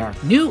 they share.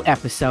 New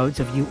episodes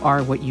of You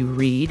Are What You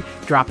Read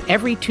drop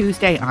every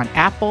Tuesday on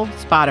Apple,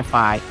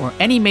 Spotify, or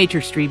any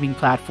major streaming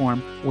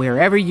platform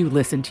wherever you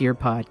listen to your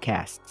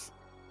podcasts.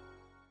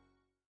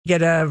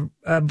 Get a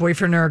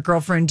boyfriend or a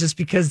girlfriend just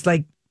because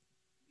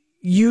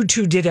you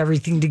two did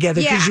everything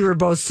together because you were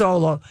both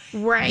solo.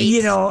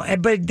 Right.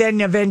 But then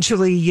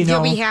eventually,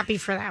 you'll be happy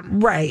for them.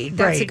 Right.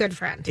 That's a good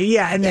friend.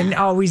 Yeah. And then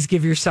always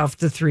give yourself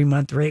the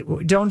 3-month rate.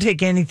 Don't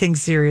take anything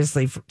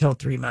seriously till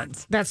 3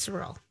 months. That's the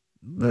rule.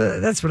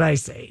 That's what I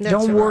say.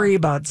 Don't worry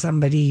about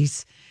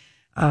somebody's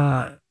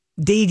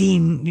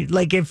dating,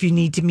 if you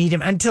need to meet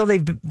them until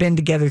they've been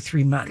together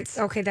 3 months.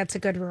 Okay, that's a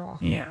good rule.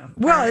 Yeah.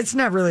 Well, it's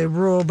not really a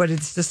rule, but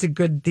it's just a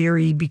good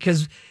theory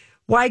because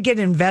why get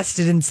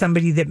invested in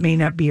somebody that may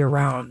not be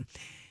around?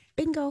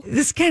 Bingo.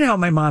 This is kind of how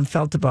my mom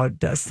felt about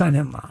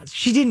son-in-laws.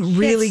 She didn't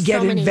really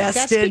get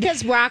invested. That's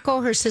because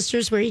Rocco, her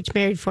sisters were each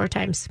married 4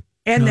 times.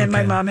 And then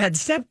my mom had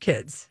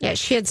stepkids. Yeah,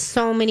 she had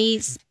so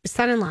many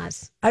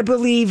son-in-laws. I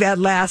believe at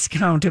last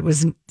count it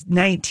was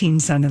 19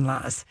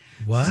 son-in-laws.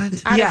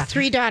 What? Out of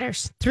 3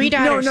 daughters. 3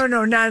 daughters.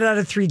 No, not out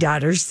of 3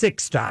 daughters.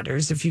 6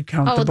 daughters if you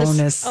count the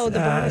bonus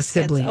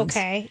siblings.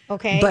 Kids.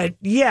 Okay. But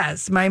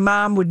yes, my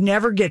mom would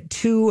never get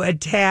too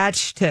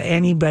attached to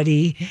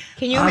anybody.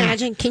 Can you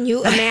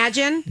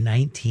imagine?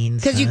 19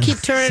 because you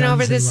keep turning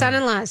over the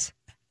son-in-laws.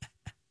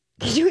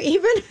 Can you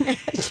even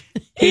imagine?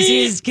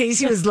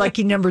 Casey was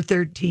lucky number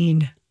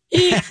 13.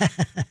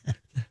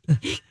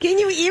 Can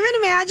you even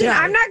imagine? Yeah.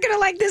 I'm not going to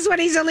like this one.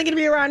 He's only going to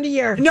be around a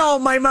year. No,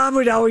 my mom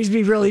would always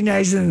be really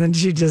nice, and then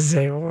she'd just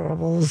say,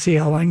 we'll see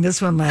how long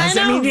this one lasts.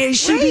 I mean,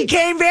 she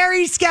became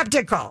very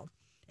skeptical,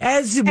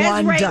 as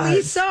one rightly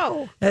does.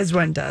 so. As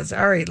one does.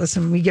 All right,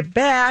 listen, when we get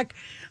back,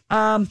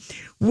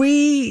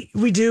 We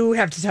do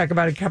have to talk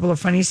about a couple of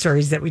funny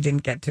stories that we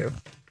didn't get to.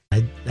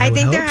 I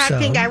think they're hot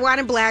pink. I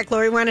wanted black.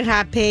 Lori wanted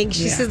hot pink.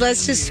 She said,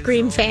 let's just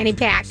scream fanny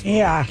pack.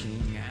 Yeah.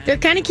 They're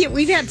kind of cute.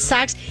 We've had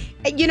socks.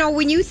 You know,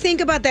 when you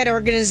think about that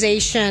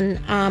organization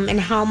and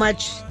how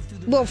much,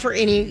 well, for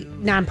any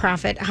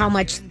nonprofit, how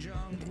much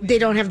they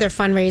don't have their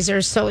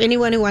fundraisers. So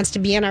anyone who wants to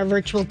be on our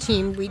virtual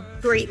team, we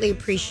greatly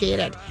appreciate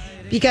it.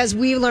 Because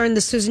we learned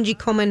the Susan G.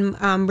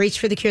 Komen Reach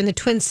for the Cure in the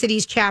Twin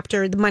Cities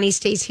chapter, the money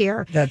stays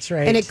here. That's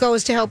right. And it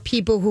goes to help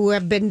people who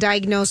have been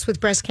diagnosed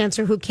with breast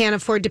cancer who can't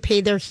afford to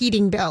pay their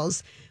heating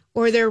bills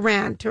or their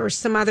rent or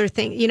some other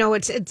thing. You know,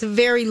 it's a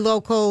very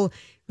local,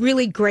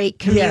 really great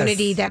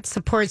community that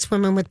supports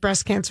women with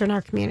breast cancer in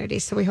our community.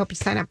 So we hope you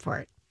sign up for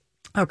it.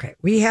 Okay,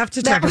 we have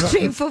to talk about... That was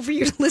painful for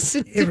you to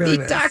listen to really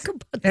me was. talk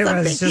about it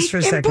something was just for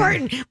a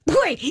important. Second.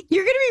 Boy,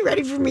 you're going to be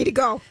ready for me to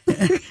go.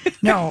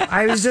 No,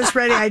 I was just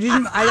ready. I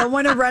don't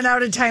want to run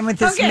out of time with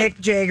this Mick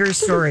Jagger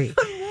story.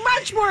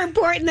 Much more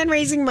important than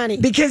raising money.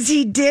 Because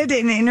he did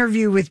an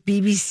interview with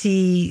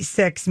BBC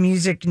Six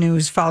Music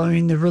News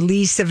following the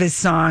release of his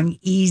song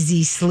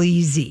Easy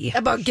Sleazy.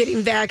 About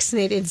getting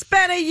vaccinated. It's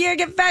better you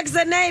get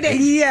vaccinated.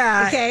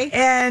 Yeah. Okay.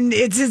 And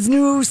it's his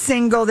new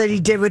single that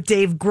he did with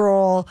Dave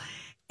Grohl.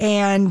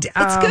 And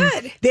it's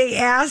good. They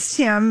asked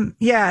him,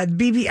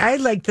 I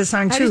like the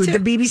song too. The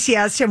BBC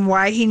asked him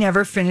why he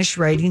never finished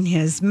writing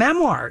his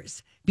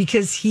memoirs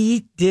because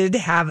he did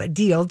have a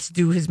deal to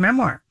do his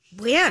memoir.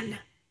 When?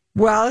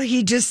 Well,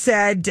 he just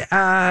said,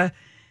 "I'm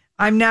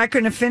not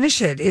going to finish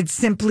it. It's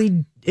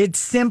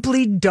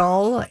simply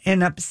dull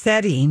and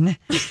upsetting."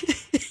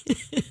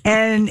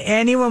 And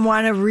anyone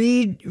want to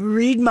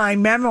read my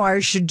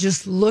memoir should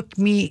just look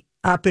me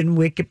up in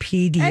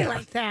Wikipedia. I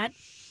like that.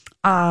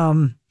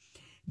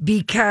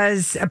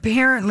 Because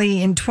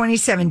apparently in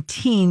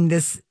 2017,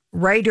 this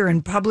writer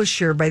and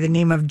publisher by the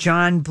name of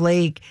John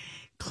Blake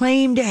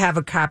claimed to have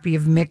a copy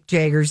of Mick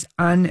Jagger's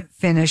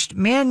unfinished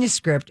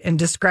manuscript and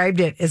described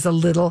it as a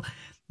little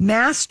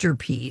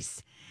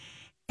masterpiece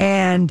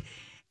and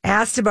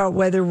asked about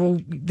whether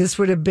this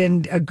would have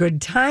been a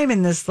good time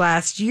in this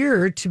last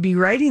year to be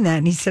writing that.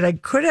 And he said, I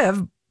could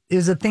have. It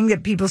was a thing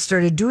that people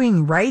started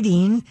doing,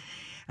 writing.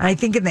 I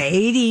think in the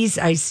 80s,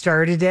 I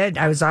started it.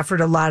 I was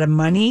offered a lot of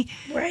money.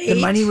 Right. The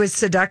money was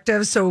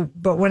seductive.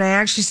 But when I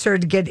actually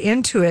started to get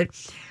into it,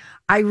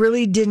 I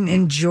really didn't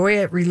enjoy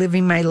it,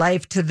 reliving my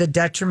life to the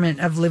detriment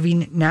of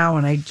living now.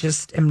 And I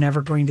just am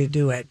never going to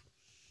do it.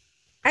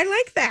 I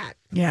like that.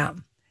 Yeah.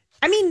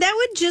 I mean, that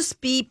would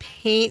just be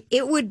pain.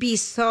 It would be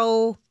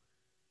such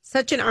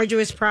an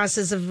arduous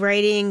process of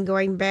writing,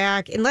 going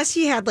back, unless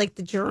you had like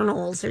the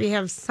journals or you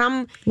have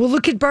some. Well,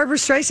 look at Barbara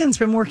Streisand's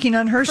been working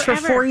on hers for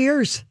 4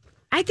 years.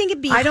 I think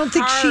it'd be I don't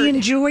think she hard.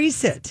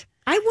 enjoys it.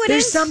 I wouldn't.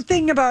 There's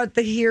something about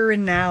the here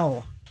and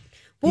now.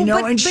 Well, you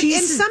know, and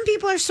some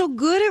people are so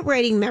good at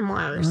writing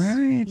memoirs.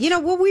 Right. You know,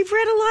 well, we've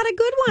read a lot of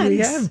good ones.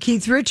 Yeah,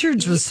 Keith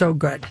Richards was so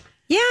good.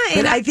 Yeah.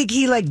 But I think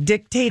he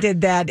dictated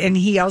that, and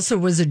he also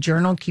was a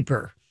journal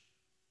keeper.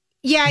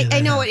 Yeah, I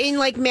know. And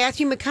like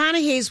Matthew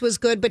McConaughey's was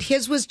good, but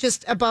his was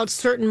just about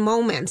certain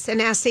moments and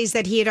essays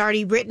that he had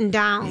already written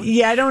down.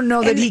 Yeah, I don't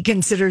know that he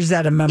considers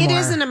that a memoir. It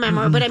isn't a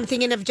memoir, but I'm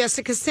thinking of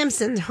Jessica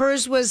Simpson.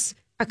 Hers was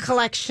a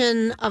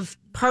collection of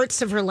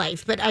parts of her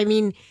life. But I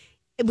mean,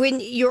 when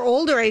you're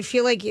older, I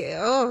feel like,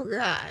 oh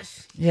gosh.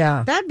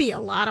 Yeah. That'd be a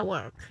lot of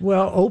work.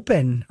 Well,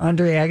 Open,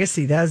 Andre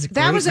Agassi,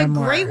 that was a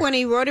great one.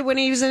 He wrote it when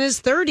he was in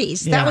his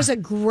 30s. Yeah. That was a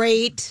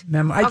great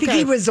memoir. I think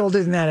he was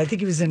older than that. I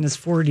think he was in his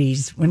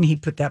 40s when he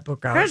put that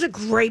book out. That was a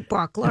great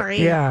book,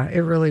 Lori. Yeah,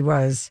 it really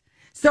was.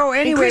 So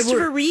anyway, and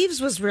Christopher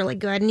Reeves was really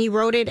good, and he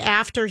wrote it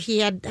after he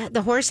had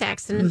the horse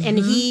accident, and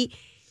he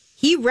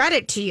read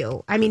it to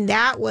you. I mean,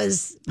 that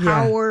was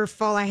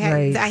powerful. I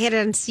had it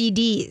on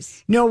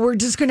CDs. No, we're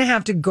just going to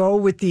have to go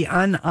with the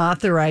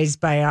unauthorized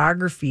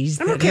biographies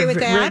that have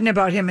written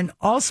about him. And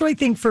also, I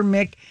think for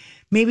Mick,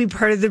 maybe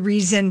part of the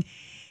reason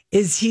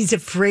is he's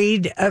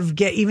afraid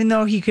of even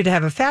though he could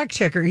have a fact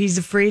checker, he's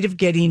afraid of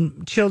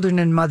getting children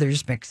and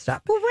mothers mixed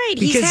up. Well, right.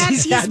 He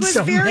was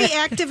very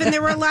active, and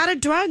there were a lot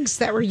of drugs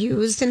that were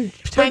used, and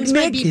times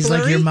might be blurry. He's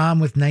like your mom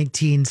with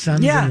 19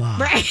 sons-in-law.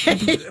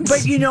 Right.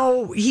 But, you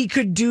know, he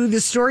could do the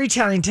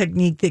storytelling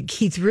technique that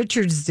Keith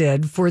Richards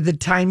did for the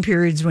time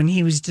periods when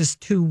he was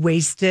just too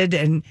wasted.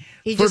 And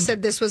he just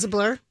said this was a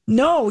blur?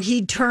 No,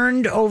 he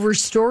turned over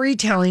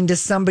storytelling to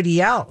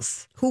somebody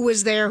else. Who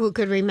was there who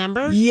could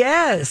remember?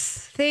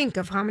 Yes. Think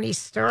of how many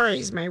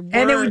stories, my word.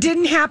 And it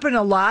didn't happen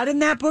a lot in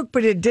that book,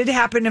 but it did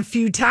happen a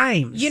few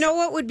times. You know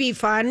what would be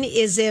fun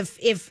is if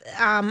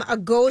a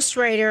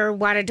ghostwriter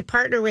wanted to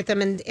partner with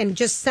him and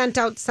just sent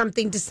out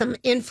something to some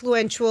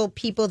influential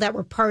people that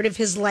were part of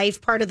his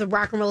life, part of the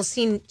rock and roll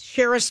scene,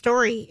 share a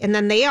story, and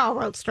then they all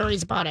wrote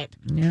stories about it.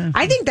 Yeah.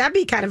 I think that'd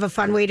be kind of a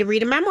fun way to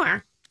read a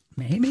memoir.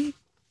 Maybe.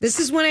 This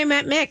is when I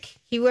met Mick.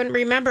 He wouldn't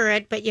remember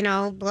it, but, you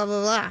know, blah,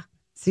 blah, blah.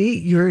 See,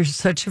 you're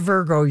such a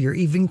Virgo. You're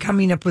even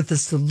coming up with a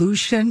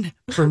solution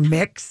for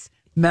Mick's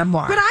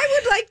memoir. But I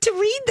would like to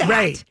read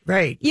that.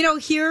 Right. You know,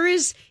 here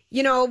is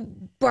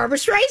Barbara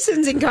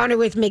Streisand's encounter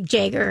with Mick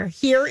Jagger.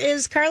 Here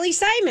is Carly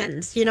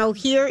Simon's.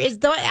 Here is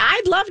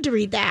I'd love to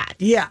read that.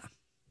 Yeah.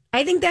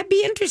 I think that'd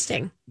be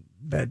interesting.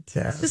 But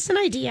it's just an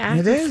idea.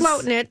 It is. I'm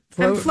floating it.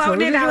 I'm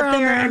floating it out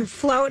there. I'm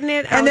floating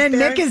it out there. And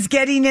then Mick is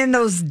getting in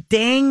those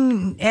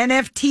dang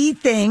NFT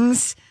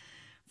things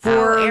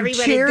for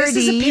charity. This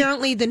is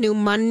apparently the new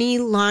money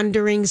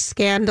laundering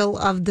scandal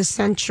of the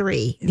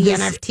century.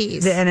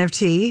 NFTs. The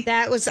NFT.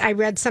 I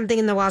read something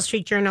in the Wall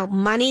Street Journal.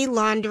 Money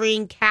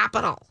laundering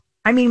capital.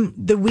 I mean,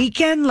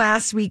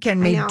 last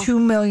weekend made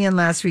 $2 million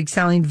last week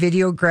selling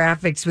video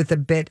graphics with a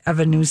bit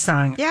of a new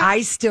song. Yeah.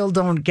 I still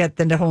don't get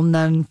the whole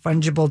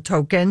non-fungible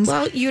tokens.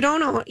 Well, you don't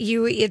know.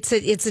 It's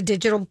a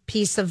digital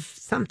piece of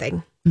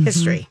something,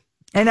 history.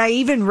 And I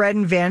even read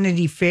in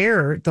Vanity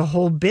Fair the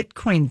whole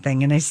Bitcoin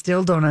thing, and I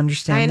still don't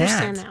understand that.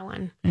 I understand that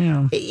one.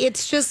 Yeah.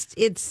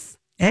 It's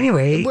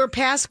anyway. We're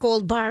past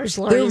gold bars,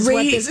 Lori. Is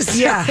what this is.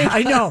 Yeah,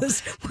 I know.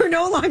 We're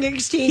no longer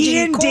exchanging he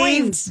and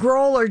coins. Dave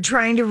Grohl are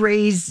trying to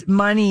raise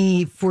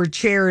money for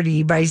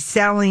charity by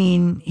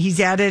selling. He's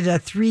added a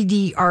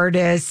 3D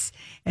artist,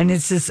 and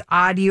it's this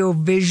audio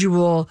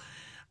visual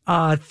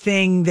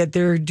thing that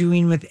they're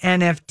doing with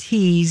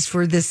NFTs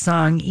for this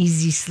song,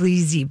 Easy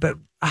Sleazy. But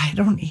I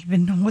don't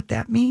even know what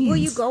that means. Well,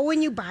 you go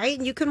when you buy it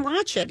and you can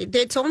watch it.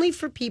 It's only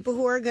for people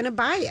who are going to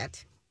buy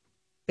it,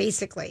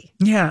 basically.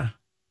 Yeah.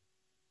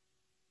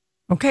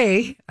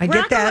 Okay, I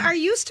get that. Are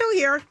you still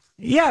here?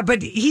 Yeah,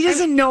 but he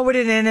doesn't know what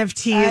an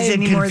NFT is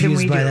any more than we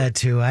do. I'm confused by that,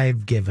 too.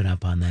 I've given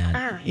up on that.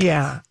 All right.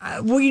 Yeah.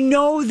 We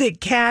know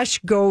that cash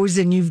goes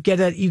and you get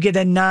a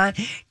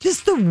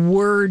just the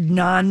word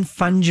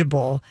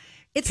non-fungible.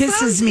 It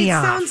pisses me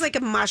off. It sounds like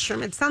a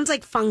mushroom. It sounds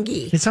like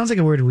fungi. It sounds like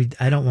a word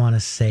I don't want to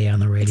say on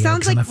the radio. It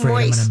sounds like I'm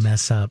afraid moist. I'm going to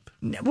mess up.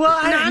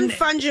 Well,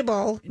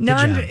 non-fungible.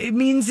 It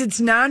means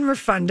it's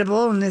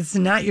non-refundable, and it's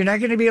not. You're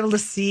not going to be able to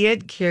see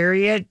it,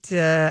 carry it. We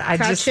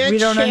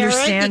don't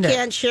understand it. You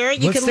can't share it.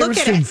 You What's can look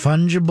at it. What's the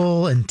difference between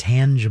fungible and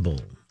tangible?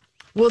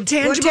 Well,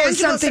 tangible is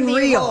something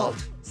real.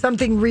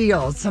 Something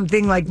real.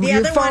 Something like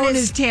your phone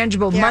is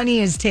tangible. Yeah. Money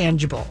is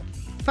tangible.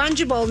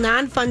 Fungible,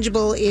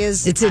 non-fungible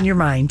is... It's in your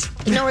mind.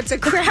 No, it's a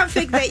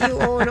graphic that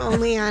you own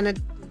only on a...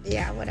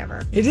 Yeah,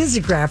 whatever. It is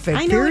a graphic.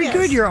 I know. Very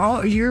good.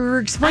 You're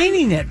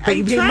explaining it, but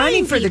you pay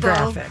money for the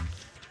graphic.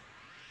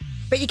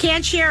 But you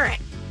can't share it.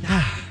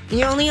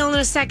 You only own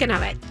a second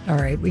of it. All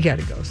right, we got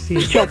to go. See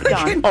you. Job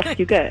done. Off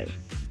you go.